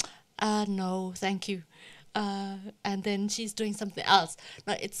says, no, thank you. And then she's doing something else.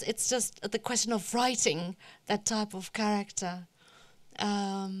 No, it's just the question of writing that type of character.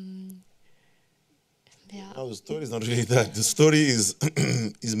 Yeah. No, the story is not really that. The story is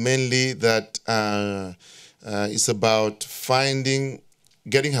is mainly that it's about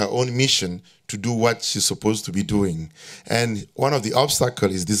getting her own mission to do what she's supposed to be doing, and one of the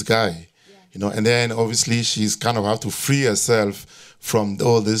obstacles is this guy, you know. And then obviously she's kind of have to free herself from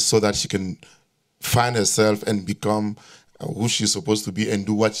all this so that she can find herself and become who she's supposed to be and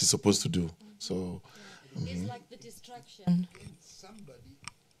do what she's supposed to do. So it's like the distraction. Somebody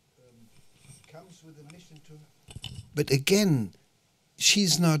comes with a mission to her. But again,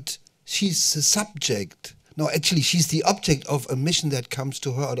 she's the subject. No, actually, she's the object of a mission that comes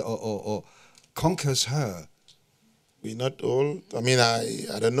to her or conquers her. We're not all. I mean,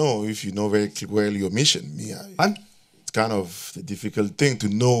 I don't know if you know very well your mission. It's kind of a difficult thing to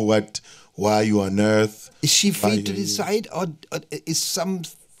know why you are on Earth. Is she free to decide, or is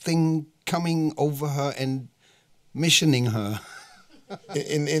something coming over her and missioning her?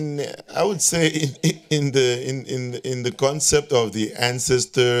 I would say in the concept of the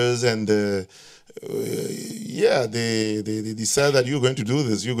ancestors and the. They decide that you're going to do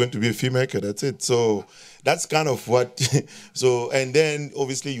this. You're going to be a filmmaker. That's it. So that's kind of what. So and then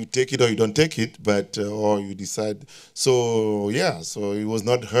obviously you take it or you don't take it, but or you decide. So yeah. So it was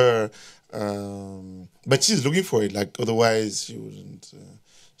not her, but she's looking for it. Like otherwise she wouldn't.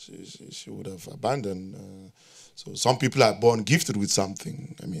 She would have abandoned. So some people are born gifted with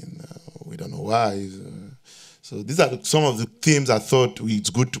something. I mean, we don't know why. So these are some of the themes I thought it's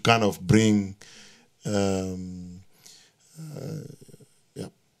good to kind of bring.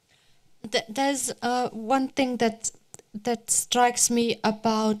 There's one thing that strikes me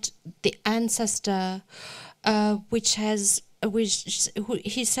about the ancestor, which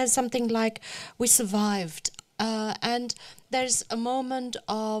he says something like, "We survived," and there's a moment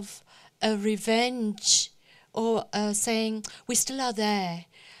of revenge, or saying, "We still are there."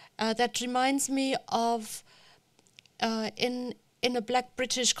 That reminds me of in a Black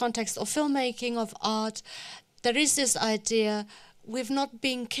British context of filmmaking, of art, there is this idea, we've not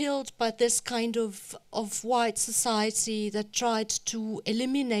been killed by this kind of white society that tried to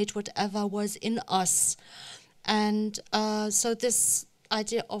eliminate whatever was in us. And so this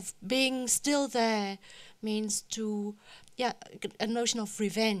idea of being still there means to, a notion of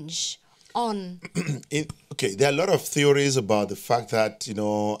revenge on. Okay, there are a lot of theories about the fact that,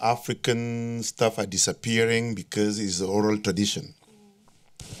 African stuff are disappearing because it's oral tradition.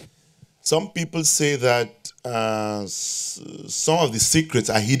 Some people say that some of the secrets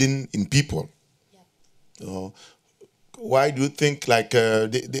are hidden in people. Yeah. Why do you think, like,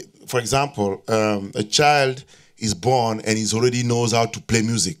 for example, a child is born and he already knows how to play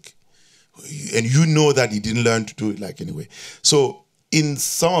music, and you know that he didn't learn to do it anyway. So in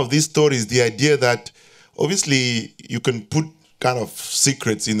some of these stories, the idea that obviously you can put kind of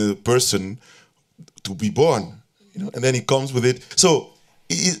secrets in a person to be born, and then he comes with it. So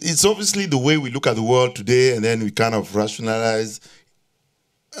it's obviously the way we look at the world today, and then we kind of rationalize.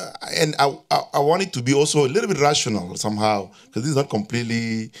 And I want it to be also a little bit rational somehow, because this is not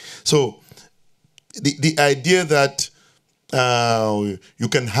completely. So the idea that you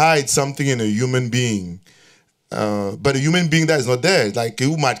can hide something in a human being, but a human being that is not there, like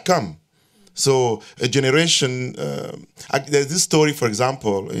who might come. So a generation. There's this story, for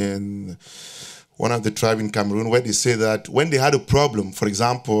example, in one of the tribes in Cameroon, where they say that when they had a problem, for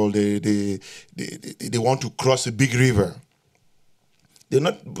example, they want to cross a big river. They're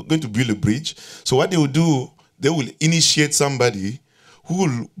not going to build a bridge. So what they will do, they will initiate somebody who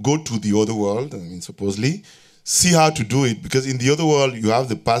will go to the other world, supposedly, see how to do it. Because in the other world, you have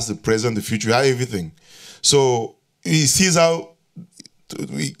the past, the present, the future, you have everything. So he sees how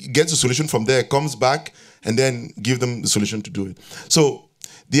he gets a solution from there, comes back, and then give them the solution to do it. So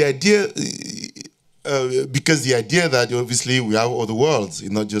the idea, because the idea that obviously we have other worlds,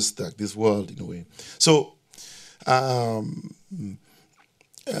 it's not just like this world in a way. So I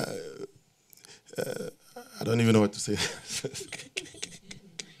don't even know what to say.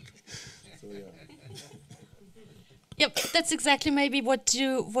 Yep, that's exactly maybe what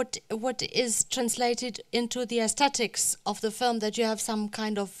is translated into the aesthetics of the film, that you have some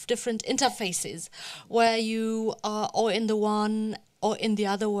kind of different interfaces where you are or in the one or in the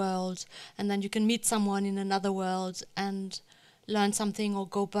other world, and then you can meet someone in another world and learn something or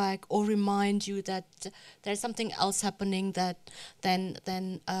go back or remind you that there's something else happening that than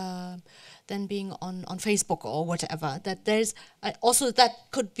being on Facebook or whatever. That there's also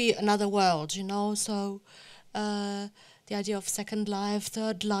that could be another world, So the idea of second life,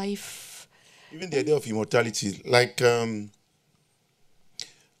 third life. Even the idea of immortality. Like,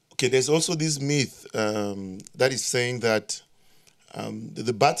 there's also this myth that is saying that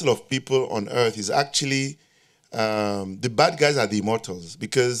the battle of people on Earth is actually the bad guys are the immortals,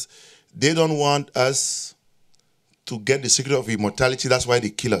 because they don't want us to get the secret of immortality. That's why they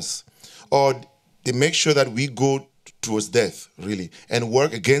kill us. Or they make sure that we go towards death, really, and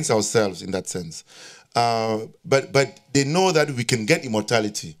work against ourselves in that sense. But they know that we can get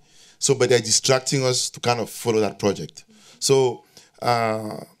immortality. So, but they're distracting us to kind of follow that project. So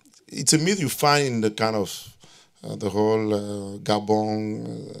it's a myth you find in the kind of the whole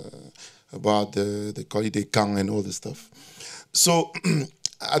Gabon, about the Holiday Kang and all this stuff. So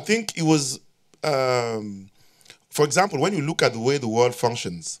I think it was, for example, when you look at the way the world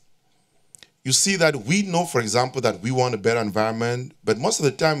functions, you see that we know, for example, that we want a better environment, but most of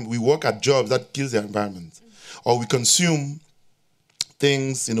the time we work at jobs that kills the environment. Or we consume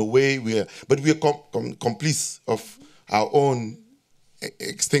things in a way but we are complice of our own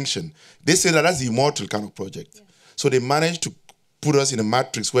extinction. They say that that's the immortal kind of project. Yeah. So they manage to put us in a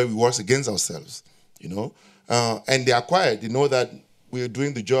matrix where we work against ourselves, and they are quiet. They know that we're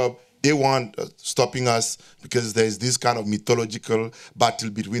doing the job. They want stopping us because there's this kind of mythological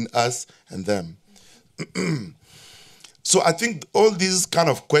battle between us and them. So I think all these kind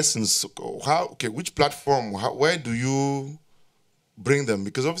of questions, which platform, where do you bring them?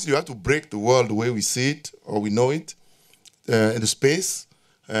 Because obviously you have to break the world the way we see it or we know it in the space.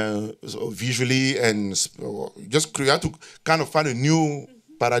 So visually, and just you have to kind of find a new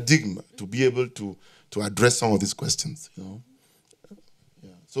paradigm to be able to address some of these questions. Yeah.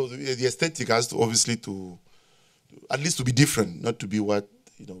 So the aesthetic has to obviously to at least to be different, not to be what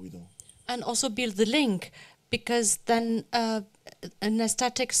we know. And also build the link, because then an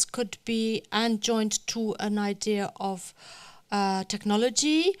aesthetics could be joined to an idea of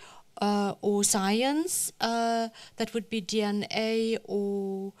technology. Or science, that would be DNA,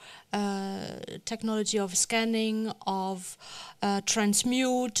 or technology of scanning, of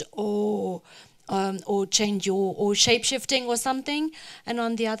transmute, or or change or shape-shifting or something, and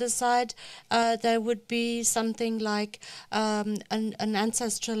on the other side there would be something like an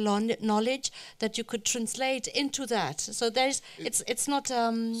ancestral knowledge that you could translate into that. So there's it's not.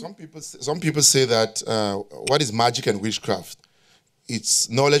 Some people say that what is magic and witchcraft? It's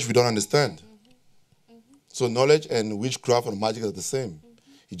knowledge we don't understand. So knowledge and witchcraft and magic are the same.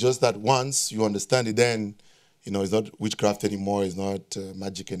 It's just that once you understand it, then it's not witchcraft anymore. It's not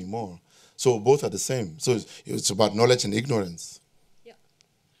magic anymore. So both are the same. So it's about knowledge and ignorance. Yeah.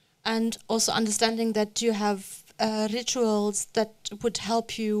 And also understanding that you have rituals that would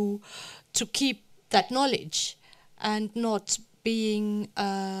help you to keep that knowledge and not being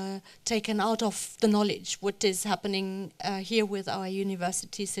taken out of the knowledge, what is happening here with our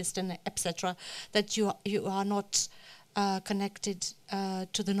university system, etc. That you are not connected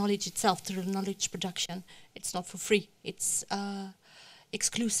to the knowledge itself, through the knowledge production. It's not for free. It's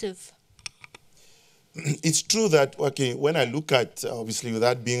exclusive. It's true that, when I look at, obviously,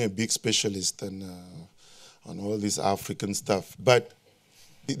 without being a big specialist and on all this African stuff, but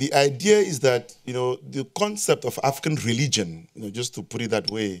the idea is that, the concept of African religion, just to put it that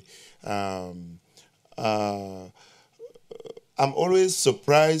way, I'm always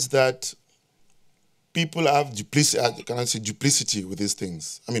surprised that people have duplicity with these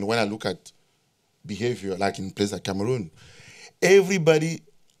things. I mean, when I look at behavior, like in places like Cameroon,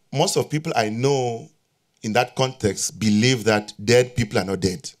 most of people I know in that context believe that dead people are not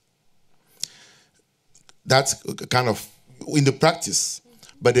dead. That's kind of in the practice.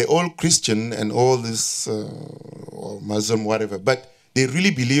 But they're all Christian and all this, or Muslim, whatever. But they really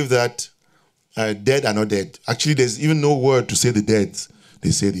believe that dead are not dead. Actually, there's even no word to say the dead.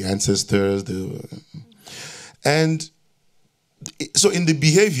 They say the ancestors. And so in the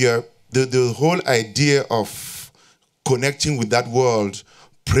behavior, the whole idea of connecting with that world,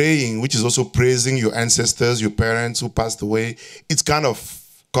 praying, which is also praising your ancestors, your parents who passed away, it's kind of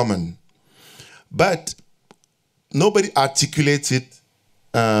common. But nobody articulates it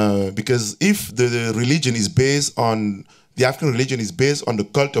because if the religion is based on, the African religion is based on the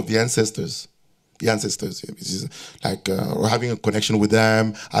cult of the ancestors, which is like having a connection with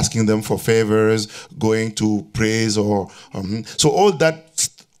them, asking them for favors, going to praise, or so all that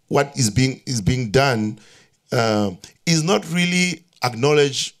what is being done is not really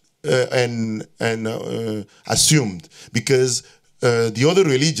acknowledged and assumed, because the other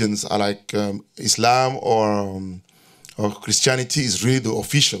religions are like Islam or Christianity is really the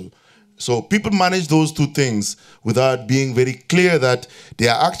official. So people manage those two things without being very clear that they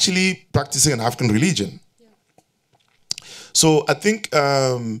are actually practicing an African religion. Yeah. So I think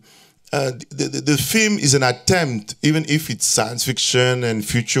the film is an attempt, even if it's science fiction and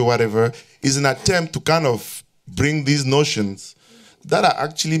future, whatever, is an attempt to kind of bring these notions that are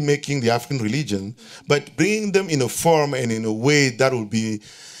actually making the African religion, but bringing them in a form and in a way that will be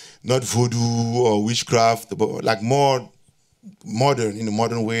not voodoo or witchcraft, but like more modern, in a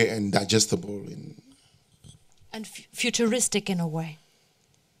modern way, and digestible. And futuristic in a way,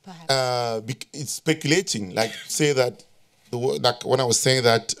 perhaps. It's speculating, like say that, like when I was saying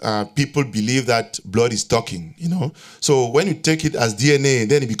that people believe that blood is talking, So when you take it as DNA,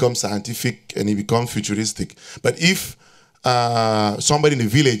 then it becomes scientific and it becomes futuristic. But if somebody in the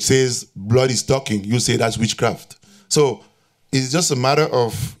village says blood is talking, you say that's witchcraft. So it's just a matter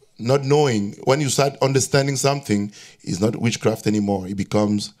of not knowing. When you start understanding something, it's not witchcraft anymore. It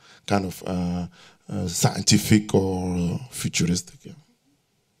becomes kind of scientific or futuristic. Yeah.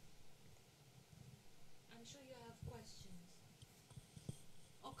 I'm sure you have questions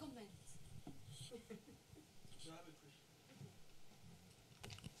or comments.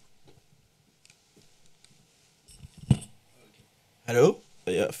 Hello.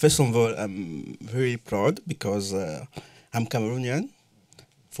 First of all, I'm very proud because I'm Cameroonian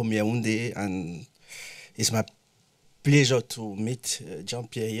from Yaoundé, and it's my pleasure to meet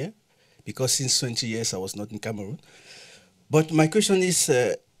Jean-Pierre here, because since 20 years I was not in Cameroon. But my question is,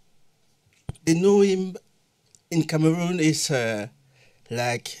 they know him in Cameroon is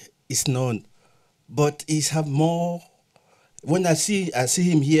like it's known, but he's have more. When I see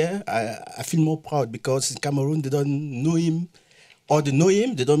him here, I feel more proud, because in Cameroon they don't know him, or they know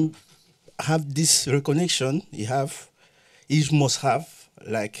him, they don't have this recognition he must have.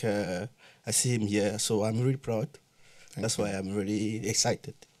 Like I see him here, so I'm really proud. That's why I'm really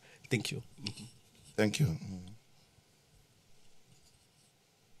excited. Thank you. Mm-hmm. Thank you.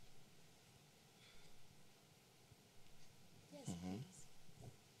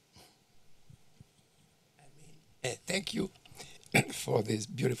 Thank you for this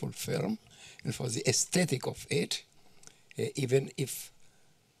beautiful film and for the aesthetic of it. Even if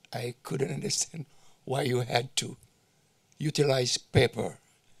I couldn't understand why you had to utilize paper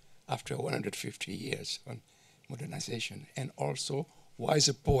after 150 years on modernization, and also why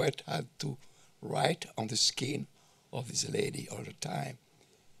the poet had to write on the skin of this lady all the time.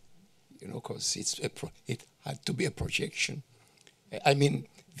 You know, because it had to be a projection. I mean,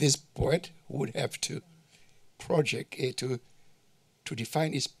 this poet would have to project to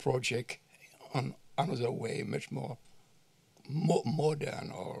define his project on another way, much more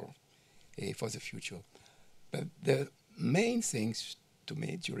modern or for the future. But the main things to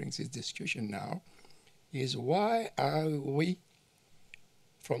me during this discussion now is why are we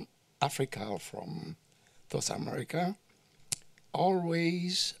from Africa or from South America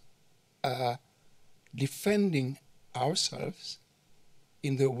always defending ourselves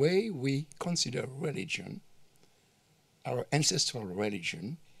in the way we consider religion, our ancestral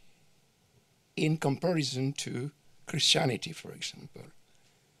religion, in comparison to Christianity, for example.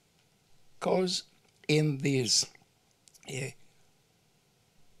 Because in this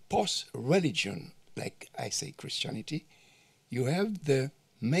post-religion, like I say Christianity, you have the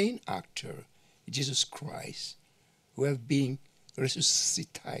main actor, Jesus Christ, who have been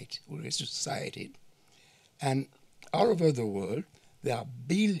resuscitated, and all over the world there are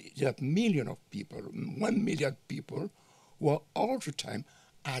millions of people, 1 million people, who are all the time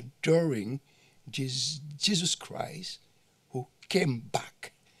adoring Jesus Christ, who came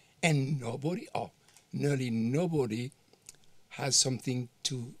back, and nobody, or nearly nobody, has something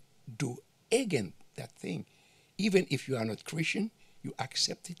to do against that thing. Even if you are not Christian, you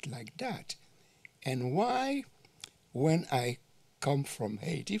accept it like that. And why, when I come from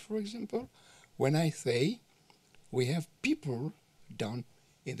Haiti, for example, when I say we have people down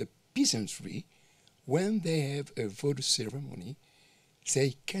in the peasantry, when they have a voodoo ceremony,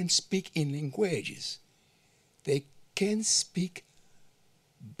 they can speak in languages. They can speak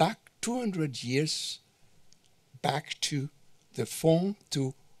back 200 years back to the Fon,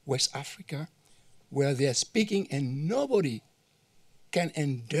 to West Africa, where they are speaking and nobody can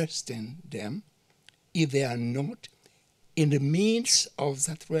understand them if they are not in the midst of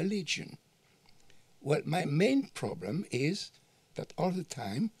that religion. Well, my main problem is that all the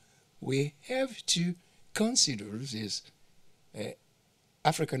time we have to consider these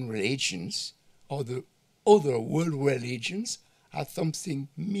African religions or the other world religions as something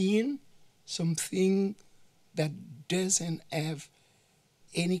mean, something that doesn't have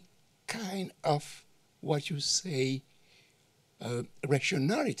any kind of what you say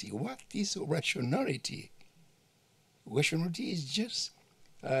rationality. What is rationality? Rationality is just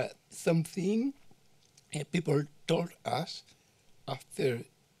something people told us after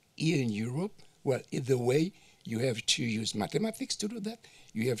here in Europe. Well, the way you have to use mathematics to do that,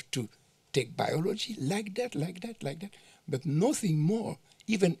 you have to take biology like that, but nothing more.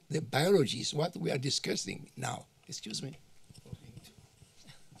 Even the biology is what we are discussing now. Excuse me.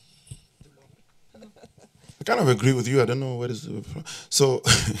 I kind of agree with you. I don't know what is the... So,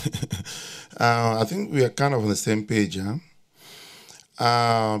 I think we are kind of on the same page, huh?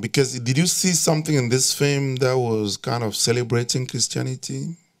 Because did you see something in this film that was kind of celebrating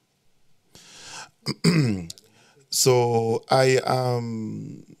Christianity? So I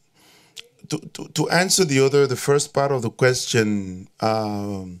to answer the first part of the question,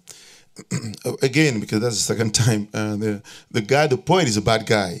 again, because that's the second time, the poet is a bad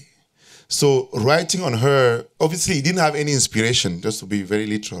guy. So writing on her, obviously he didn't have any inspiration, just to be very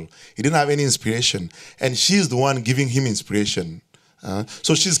literal. He didn't have any inspiration, and she's the one giving him inspiration.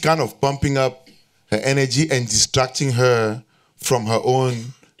 So she's kind of pumping up her energy and distracting her from her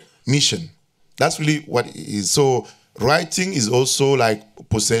own mission. That's really what it is. So writing is also like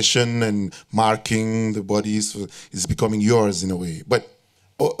possession and marking the body, so it's becoming yours in a way. But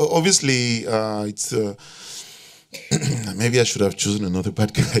obviously, it's maybe I should have chosen another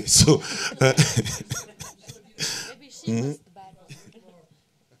bad guy. So maybe she was the bad one.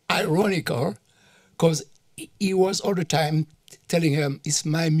 Ironical, because he was all the time telling her, "It's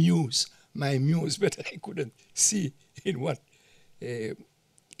my muse," but I couldn't see in what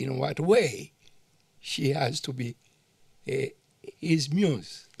way she has to be his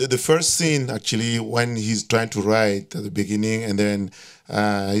muse. The first scene, actually, when he's trying to write at the beginning, and then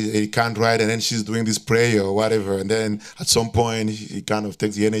he can't write, and then she's doing this prayer or whatever, and then at some point he kind of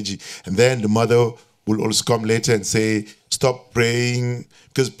takes the energy, and then the mother will also come later and say, "Stop praying,"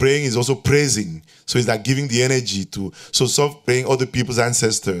 because praying is also praising. So it's like giving the energy to, so stop praying other people's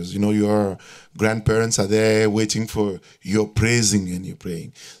ancestors. You know, your grandparents are there waiting for your praising and you're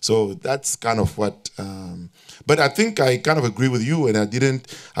praying. So that's kind of what, but I think I kind of agree with you, and I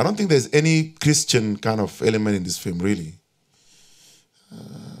don't think there's any Christian kind of element in this film, really.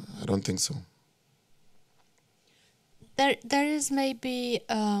 don't think so. There is maybe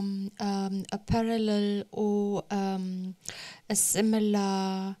a parallel or a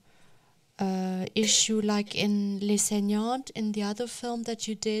similar issue like in Les Saignantes, in the other film that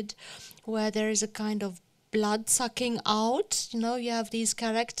you did, where there is a kind of blood sucking out. You know, you have these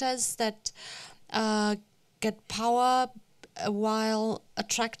characters that get power while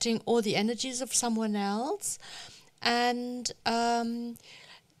attracting all the energies of someone else. And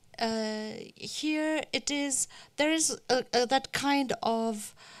here there is that kind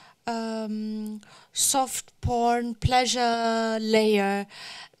of soft porn pleasure layer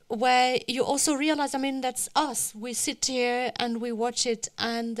where you also realize, I mean, that's us. We sit here and we watch it,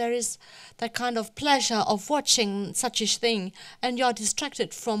 and there is that kind of pleasure of watching such a thing, and you're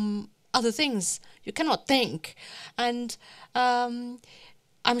distracted from other things. You cannot think. And I'm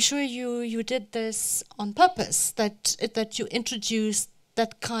sure you did this on purpose, that you introduced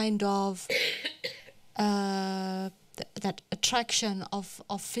that kind of that attraction of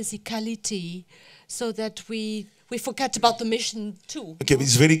physicality, so that we forget about the mission too. Okay,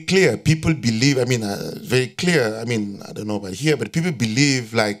 it's very clear. People believe, I mean, very clear. I mean, I don't know about here, but people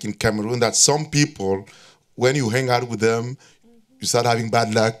believe, like in Cameroon, that some people, when you hang out with them, you start having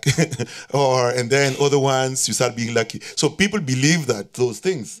bad luck, and then other ones, you start being lucky. So people believe those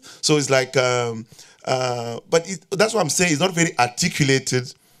things. So it's like, but that's what I'm saying. It's not very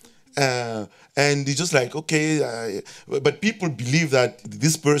articulated. And it's just like, okay, but people believe that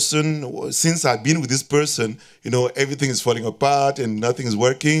this person, since I've been with this person, everything is falling apart and nothing is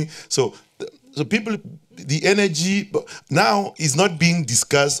working. So people, the energy now is not being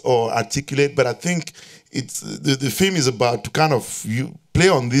discussed or articulated, but I think it's the film is about to kind of play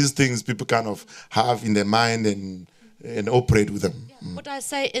on these things people kind of have in their mind and operate with them. Yeah. What I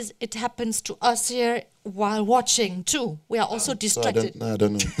say is it happens to us here while watching too. We are also distracted. So I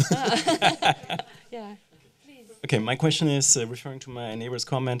don't know. Yeah. Please. Okay, my question is referring to my neighbor's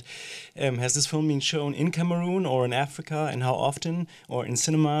comment. Has this film been shown in Cameroon or in Africa, and how often, or in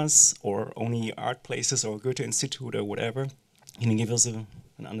cinemas, or only art places, or Goethe Institute, or whatever? Can you give us an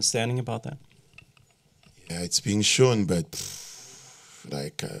understanding about that? Yeah, it's being shown, but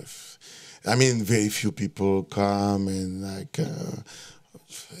I mean, very few people come, and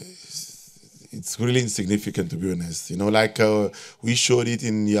it's really insignificant, to be honest. We showed it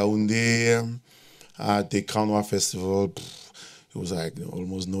in Yaoundé at the Kano Festival. It was like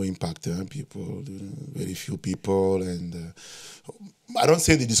almost no impact. People, very few people, and I don't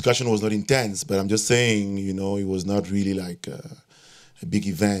say the discussion was not intense, but I'm just saying, it was not really like a big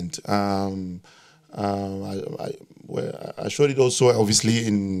event. I showed it also, obviously,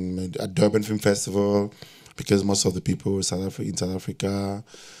 at Durban Film Festival, because most of the people were in South Africa.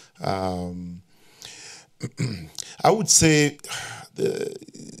 I would say,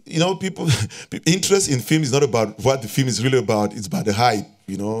 people interest in film is not about what the film is really about. It's about the hype.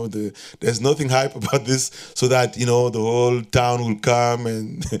 There's nothing hype about this, so that the whole town will come,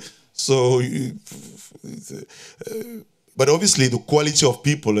 and so. But obviously, the quality of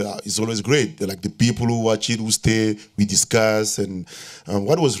people is always great. Like the people who watch it, who stay, we discuss. And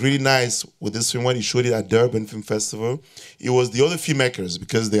what was really nice with this film, when he showed it at Durban Film Festival, it was the other filmmakers,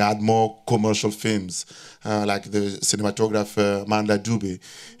 because they had more commercial films, like the cinematographer Manda Dube.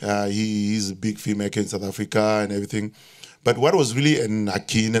 He's a big filmmaker in South Africa and everything. But what was really, and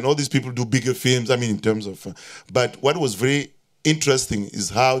Akin and all these people do bigger films, I mean, in terms of, but what was very interesting is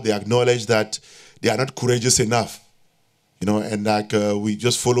how they acknowledge that they are not courageous enough. And we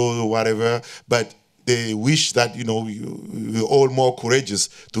just follow whatever, but they wish that, we're all more courageous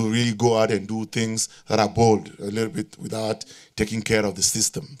to really go out and do things that are bold a little bit without taking care of the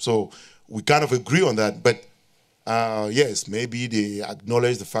system. So we kind of agree on that, but yes, maybe they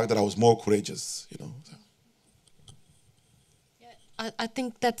acknowledge the fact that I was more courageous, I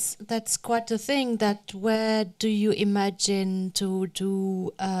think that's quite a thing. That where do you imagine to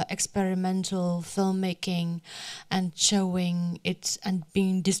do experimental filmmaking and showing it and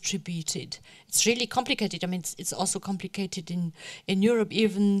being distributed? It's really complicated. I mean, it's also complicated in Europe,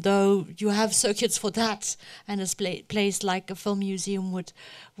 even though you have circuits for that, and a place like a film museum would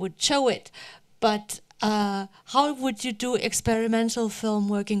show it. But how would you do experimental film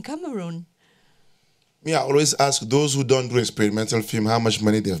work in Cameroon? I always ask those who don't do experimental film how much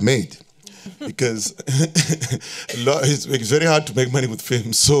money they've made, because it's very hard to make money with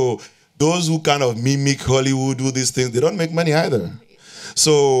film. So those who kind of mimic Hollywood, do these things, they don't make money either.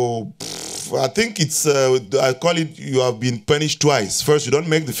 So I think it's, I call it, you have been punished twice. First, you don't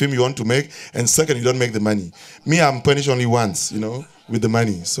make the film you want to make, and second, you don't make the money. Me, I'm punished only once, with the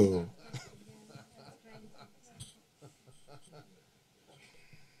money. So.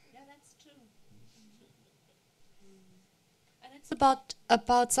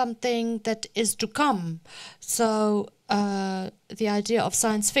 about something that is to come. So the idea of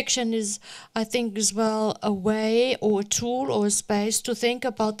science fiction is, I think, as well a way or a tool or a space to think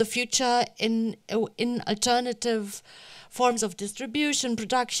about the future in alternative forms of distribution,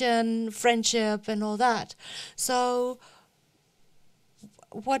 production, friendship, and all that. So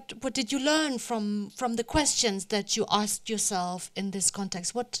what did you learn from the questions that you asked yourself in this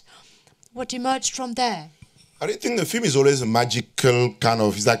context? What emerged from there? I think the film is always a magical kind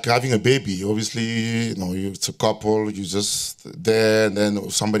of, it's like having a baby. Obviously, you know, it's a couple, you're just there, and then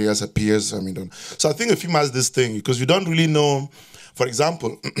somebody else appears. I mean, so I think the film has this thing, because you don't really know. For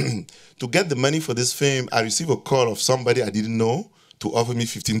example, to get the money for this film, I received a call of somebody I didn't know to offer me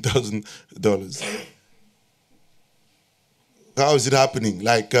 $15,000. How is it happening?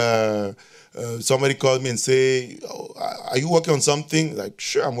 Like, somebody called me and say, oh, are you working on something? Like,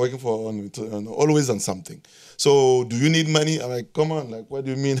 sure, I'm working always on something. So do you need money? I'm like, come on, like, what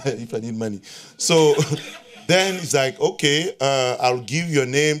do you mean if I need money? So then it's like, okay, I'll give your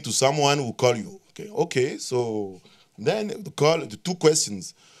name to someone who will call you. Okay, so then the two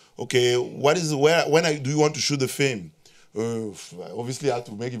questions. Okay, when do you want to shoot the film? Obviously, I have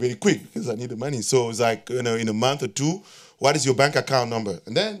to make it very quick because I need the money. So it's like, you know, in a month or two, what is your bank account number?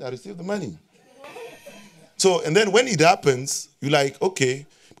 And then I receive the money. So, and then when it happens, you're like, okay,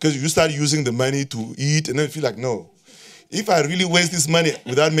 because you start using the money to eat, and then you feel like, no. If I really waste this money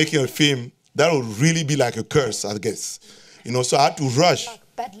without making a film, that would really be like a curse, I guess. You know, so I had to rush.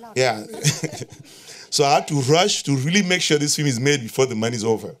 Bad luck. Yeah. So I had to rush to really make sure this film is made before the money's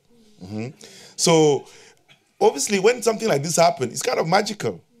over. Mm-hmm. So obviously, when something like this happens, it's kind of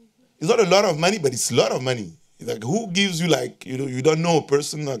magical. It's not a lot of money, but it's a lot of money. Like, who gives you, like, you know, you don't know a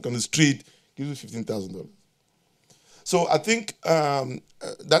person like on the street gives you $15,000. So I think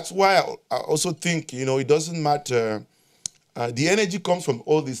that's why I also think, you know, it doesn't matter. The energy comes from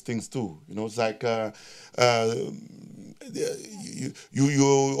all these things too. You know, it's like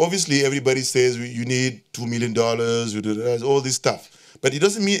you obviously everybody says you need $2 million, you do all this stuff, but it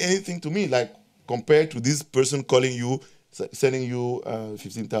doesn't mean anything to me. Like, compared to this person calling you, sending you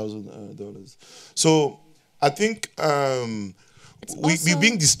 $15,000. So I think we're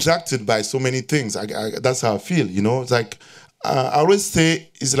being distracted by so many things. That's how I feel, you know. It's like, I always say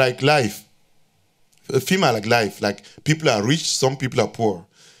it's like life. A film are like life. Like, people are rich, some people are poor.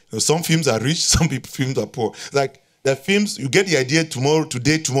 You know, some films are rich, some films are poor. Like, there are films, you get the idea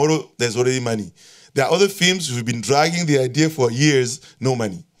today, tomorrow, there's already money. There are other films who've been dragging the idea for years, no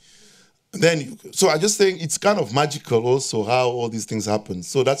money. So I just think it's kind of magical also how all these things happen.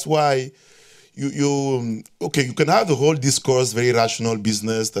 So that's why you can have the whole discourse, very rational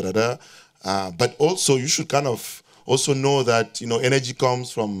business, but also you should kind of also know that, you know, energy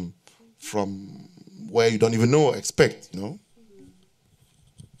comes from where you don't even know or expect, you know.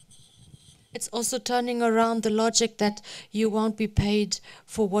 It's also turning around the logic that you won't be paid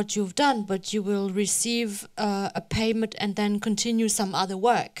for what you've done, but you will receive a payment and then continue some other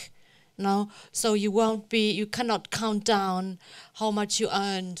work. No, so you cannot count down how much you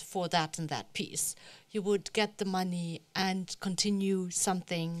earned for that and that piece. You would get the money and continue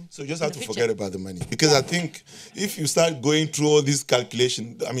something. So you just have to forget about the money. Because I think if you start going through all these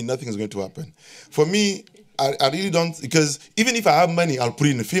calculations, I mean, nothing is going to happen. For me, I really don't, because even if I have money, I'll put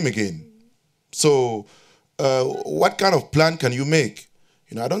it in the film again. So what kind of plan can you make?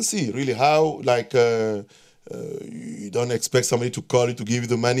 You know, I don't see really how, like, you don't expect somebody to call you to give you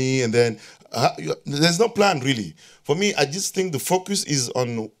the money, and then there's no plan really. For me, I just think the focus is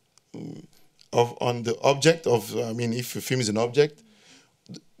on the object of. I mean, if a film is an object,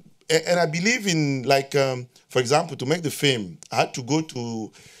 and I believe in, like, for example, to make the film, I had to go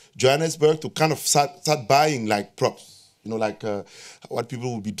to Johannesburg to kind of start buying, like, props. You know, like what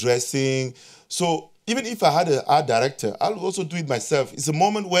people would be dressing. So even if I had an art director, I'll also do it myself. It's a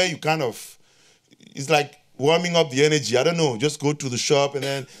moment where you kind of, it's like warming up the energy. I don't know, just go to the shop and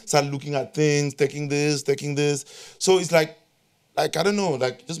then start looking at things, taking this. So it's like I don't know,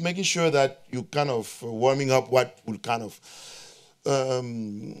 like just making sure that you kind of warming up what will kind of,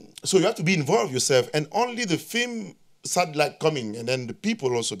 so you have to be involved yourself. And only the film start like coming, and then the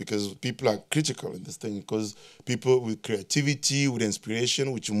people also, because people are critical in this thing, because people with creativity, with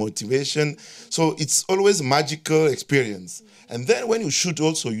inspiration, with motivation. So it's always a magical experience. And then when you shoot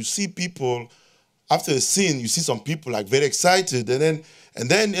also, you see people, after a scene, you see some people like very excited, and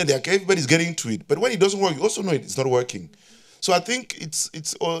then like everybody's getting into it. But when it doesn't work, you also know it's not working. So I think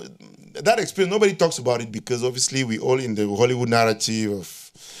it's all, that experience, nobody talks about it because obviously we all in the Hollywood narrative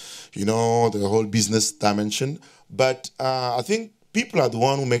of, you know, the whole business dimension. But I think people are the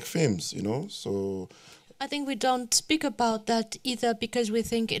one who make films, you know. So I think we don't speak about that either because we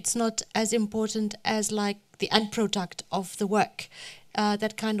think it's not as important as like the end product of the work.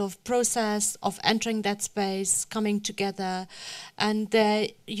 That kind of process of entering that space, coming together, and there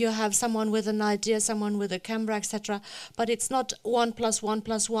you have someone with an idea, someone with a camera, etc. But it's not 1 + 1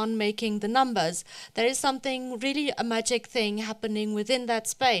 + 1 making the numbers. There is something really a magic thing happening within that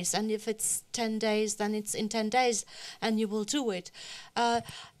space, and if it's 10 days, then it's in 10 days, and you will do it.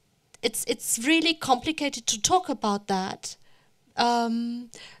 It's really complicated to talk about that.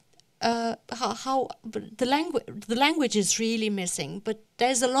 How the language is really missing, but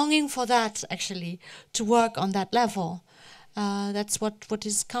there's a longing for that actually to work on that level. That's what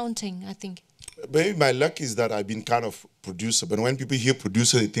is counting, I think. Maybe my luck is that I've been kind of producer, but when people hear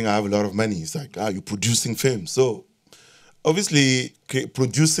producer, they think I have a lot of money. It's like, you're producing films. So obviously,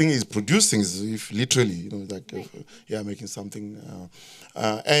 producing is if literally, like making something,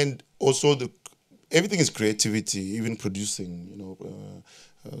 and also everything is creativity, even producing,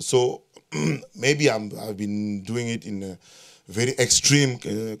 so maybe I've been doing it in very extreme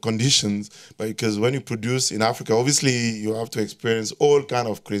conditions, but because when you produce in Africa, obviously you have to experience all kind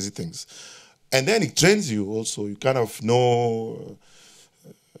of crazy things, and then it trains you also. You kind of know,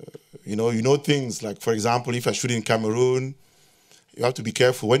 you know things like, for example, if I shoot in Cameroon, you have to be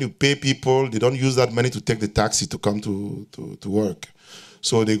careful when you pay people. They don't use that money to take the taxi to come to work,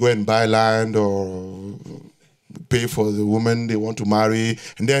 so they go and buy land or pay for the woman they want to marry,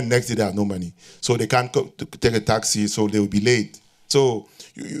 and then next day they have no money. So they can't take a taxi, so they will be late. So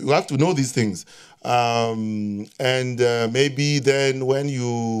you have to know these things. And maybe then when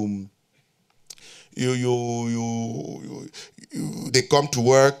they come to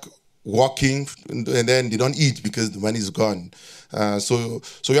work walking, and then they don't eat because the money is gone. So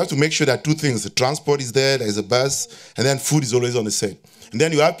you have to make sure that two things: the transport is there's a bus, and then food is always on the set. And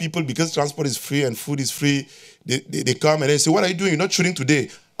then you have people, because transport is free and food is free, they come and they say, "What are you doing? You're not shooting today."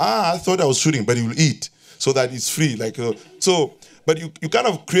 I thought I was shooting, but you will eat, so that it's free. But you kind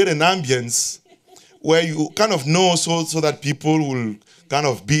of create an ambience where you kind of know, so that people will kind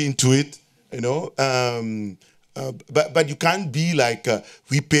of be into it, But you can't be like,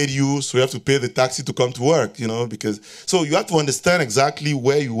 we paid you, so you have to pay the taxi to come to work, because... So you have to understand exactly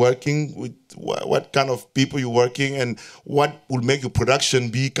where you're working, with what kind of people you're working, and what will make your production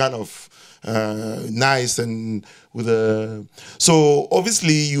be kind of nice and with a... So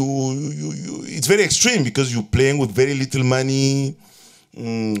obviously it's very extreme because you're playing with very little money.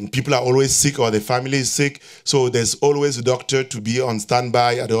 People are always sick, or their family is sick, so there's always a doctor to be on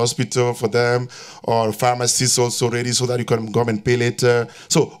standby at the hospital for them, or a pharmacist also ready so that you can come and pay later.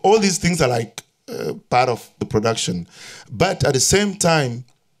 So all these things are like part of the production. But at the same time,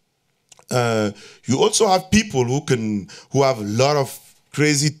 you also have people who have a lot of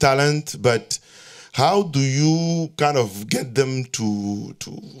crazy talent, but how do you kind of get them to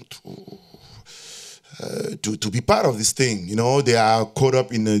be part of this thing? They are caught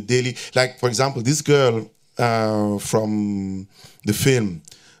up in a daily... Like, for example, this girl from the film,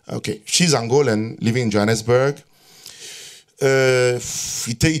 she's Angolan, living in Johannesburg.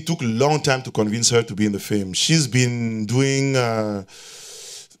 It took a long time to convince her to be in the film. She's been doing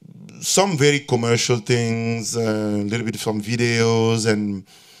some very commercial things, a little bit from videos, and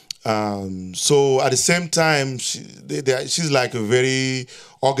so at the same time, she's like a very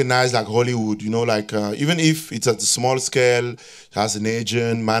organized, like Hollywood, even if it's at a small scale, has an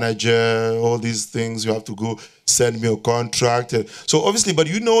agent, manager, all these things, you have to go send me a contract. So obviously, but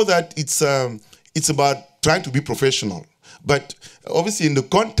that it's about trying to be professional. But obviously in the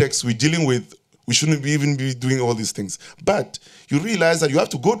context we're dealing with, we shouldn't even be doing all these things. But you realize that you have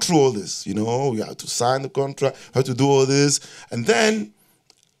to go through all this, you have to sign the contract, you have to do all this, and then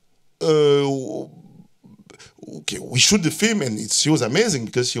we shoot the film, and she was amazing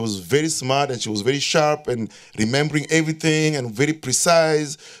because she was very smart and she was very sharp and remembering everything and very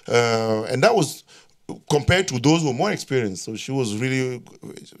precise. And that was compared to those who were more experienced. So she was really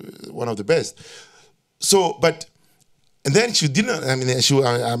one of the best. So, and then she didn't, she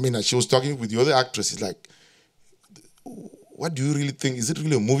was talking with the other actresses, like, what do you really think? Is it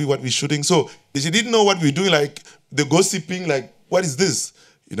really a movie what we're shooting? So she didn't know what we were doing, like the gossiping, like, what is this?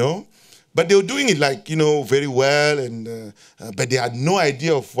 But they were doing it like, very well, and but they had no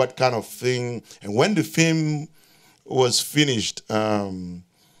idea of what kind of thing. And when the film was finished, we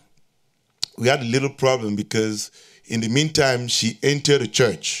had a little problem because in the meantime, she entered a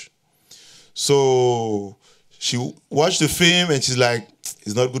church. So she watched the film and she's like,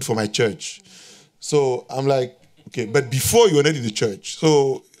 it's not good for my church. So I'm like, okay, but before you were not in the church.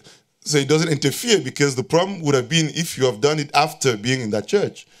 So it doesn't interfere, because the problem would have been if you have done it after being in that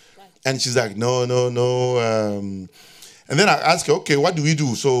church. And she's like, no. And then I asked her, okay, what do we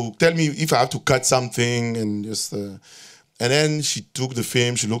do? So tell me if I have to cut something and just... and then she took the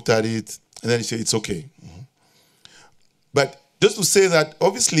film, she looked at it, and then she said, it's okay. But just to say that,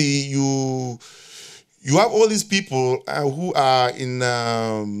 obviously, you have all these people who are in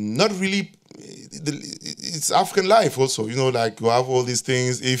not really... It's African life also, you know, like you have all these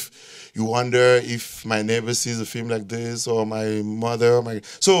things. If you wonder if my neighbor sees a film like this, or my mother,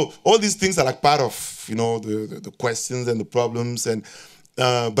 so all these things are like part of, you know, the questions and the problems. And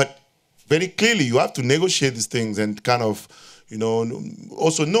but very clearly you have to negotiate these things and kind of, you know,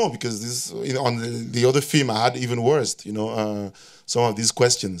 also know, because this, you know, on the other film I had even worse, you know, some of these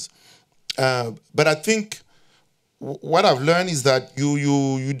questions. But I think what I've learned is that you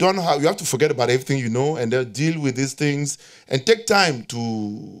have to forget about everything you know, and then deal with these things and take time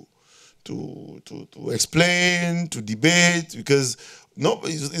to explain, to debate, because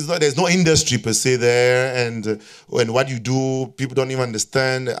there's no industry per se there, and what you do, people don't even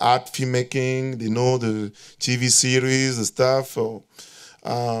understand art filmmaking. They know the TV series, the stuff. So,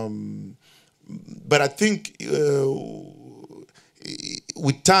 but I think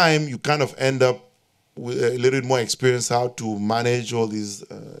with time you kind of end up with a little bit more experience how to manage all these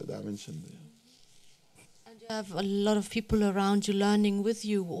dimensions. And you have a lot of people around you learning with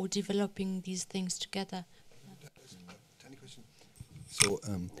you or developing these things together. Tiny question. So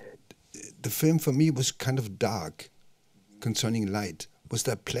the film for me was kind of dark concerning light. Was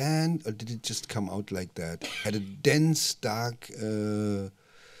that planned, or did it just come out like that? Had a dense, dark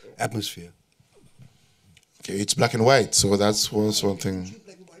atmosphere. Okay, it's black and white, so that's one thing.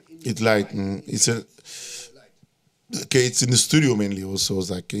 It's light. It's a... Okay, it's in the studio mainly also, it's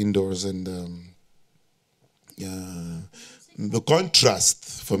like indoors, and the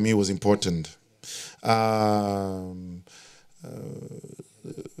contrast for me was important. I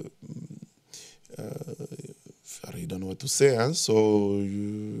really don't know what to say. Huh? So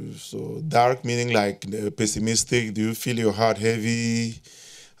dark meaning like pessimistic. Do you feel your heart heavy,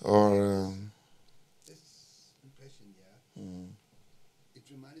 or?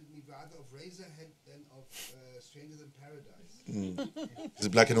 It's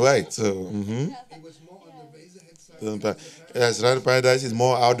black and white, so. It was more on the Razorhead side. Yes, Paradise is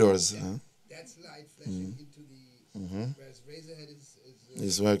more outdoors. That's light flashing into the. Whereas Razorhead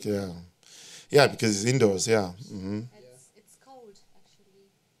is like, yeah, because it's indoors, yeah. It's cold,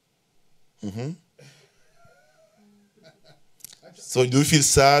 actually. So do you feel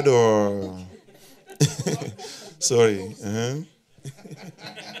sad or? Sorry.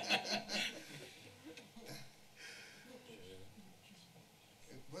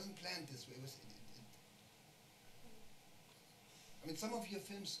 Some of your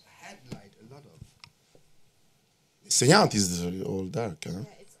films had light, a lot of. Seance is all dark, huh?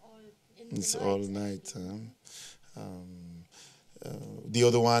 Yeah, it's all night. The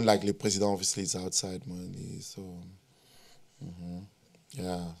other one, like Le Président, obviously, is outside mainly. So,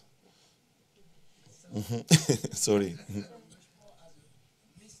 yeah. Sorry.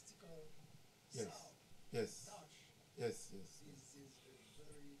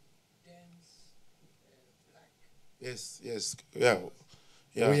 Yes. Yeah.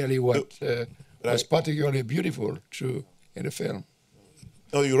 Really, what was particularly beautiful, true, in the film.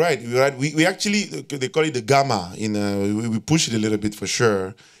 Oh, you're right. We actually, they call it the gamma. We push it a little bit for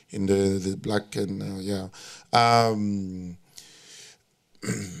sure in the black and yeah.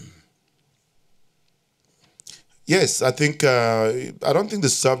 Yes, I think I don't think the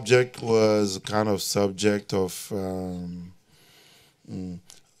subject was kind of subject of,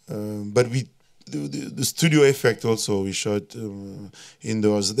 but the studio effect also we shot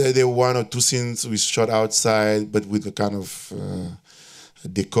indoors. There were one or two scenes we shot outside, but with a kind of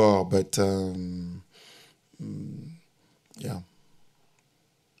decor. But yeah.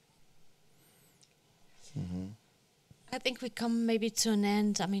 I think we come maybe to an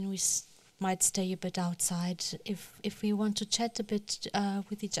end. I mean, we might stay a bit outside if we want to chat a bit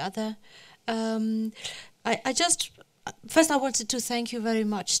with each other. First, I wanted to thank you very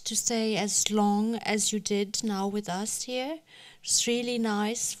much to stay as long as you did now with us here. It's really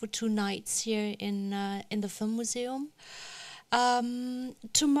nice for 2 nights here in the Film Museum.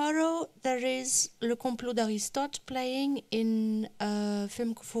 Tomorrow there is Le Complot d'Aristote playing in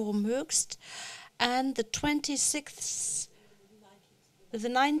Filmmuseum Höchst, and the 26th, the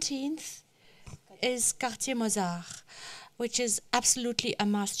 19th is Quartier Mozart, which is absolutely a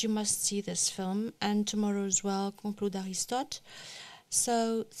must. You must see this film, and tomorrow as well, Complot d'Aristote.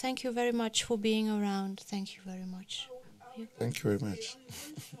 So thank you very much for being around. Thank you very much. Thank you very much.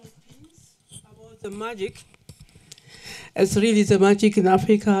 About the magic. It's really the magic in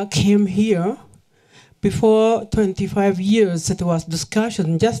Africa came here. Before 25 years, there was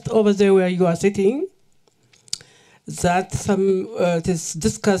discussion just over there where you are sitting, that it is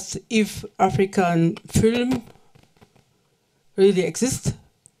discussed if African film really exists,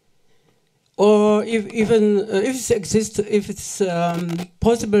 or if it exists, if it's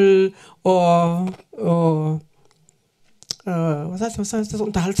possible, or was that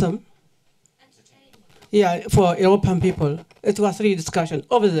unterhaltsam? Yeah, for European people. It was really discussion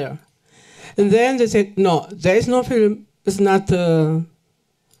over there. And then they said, no, there is no film, it's not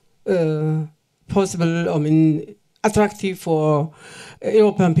possible, I mean, attractive for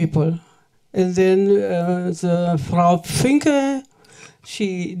European people. And then the Frau Finke,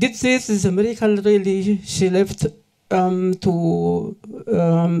 she did this, it's a miracle really. She left to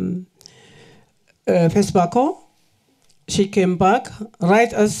Fesbako. She came back,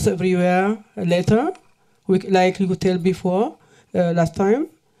 write us everywhere a letter, like you could tell before, last time.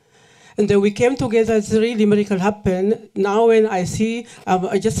 And then we came together, it's really miracle happened. Now when I see,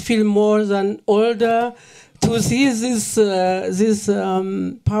 I just feel more than older to see this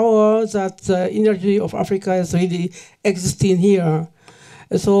power, that energy of Africa is really existing here.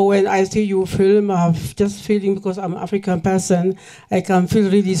 So when I see you film, I have just feeling, because I'm an African person, I can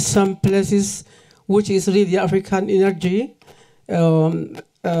feel really some places which is really African energy,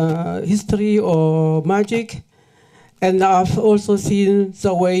 history or magic. And I've also seen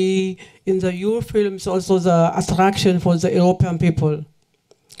the way in your films, also the attraction for the European people.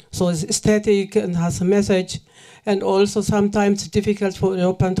 So it's aesthetic and has a message, and also sometimes difficult for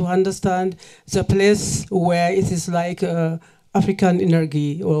European to understand the place where it is like African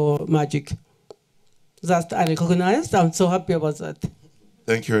energy or magic. That I recognized. I'm so happy about that.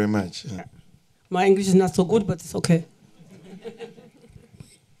 Thank you very much. My English is not so good, but it's okay.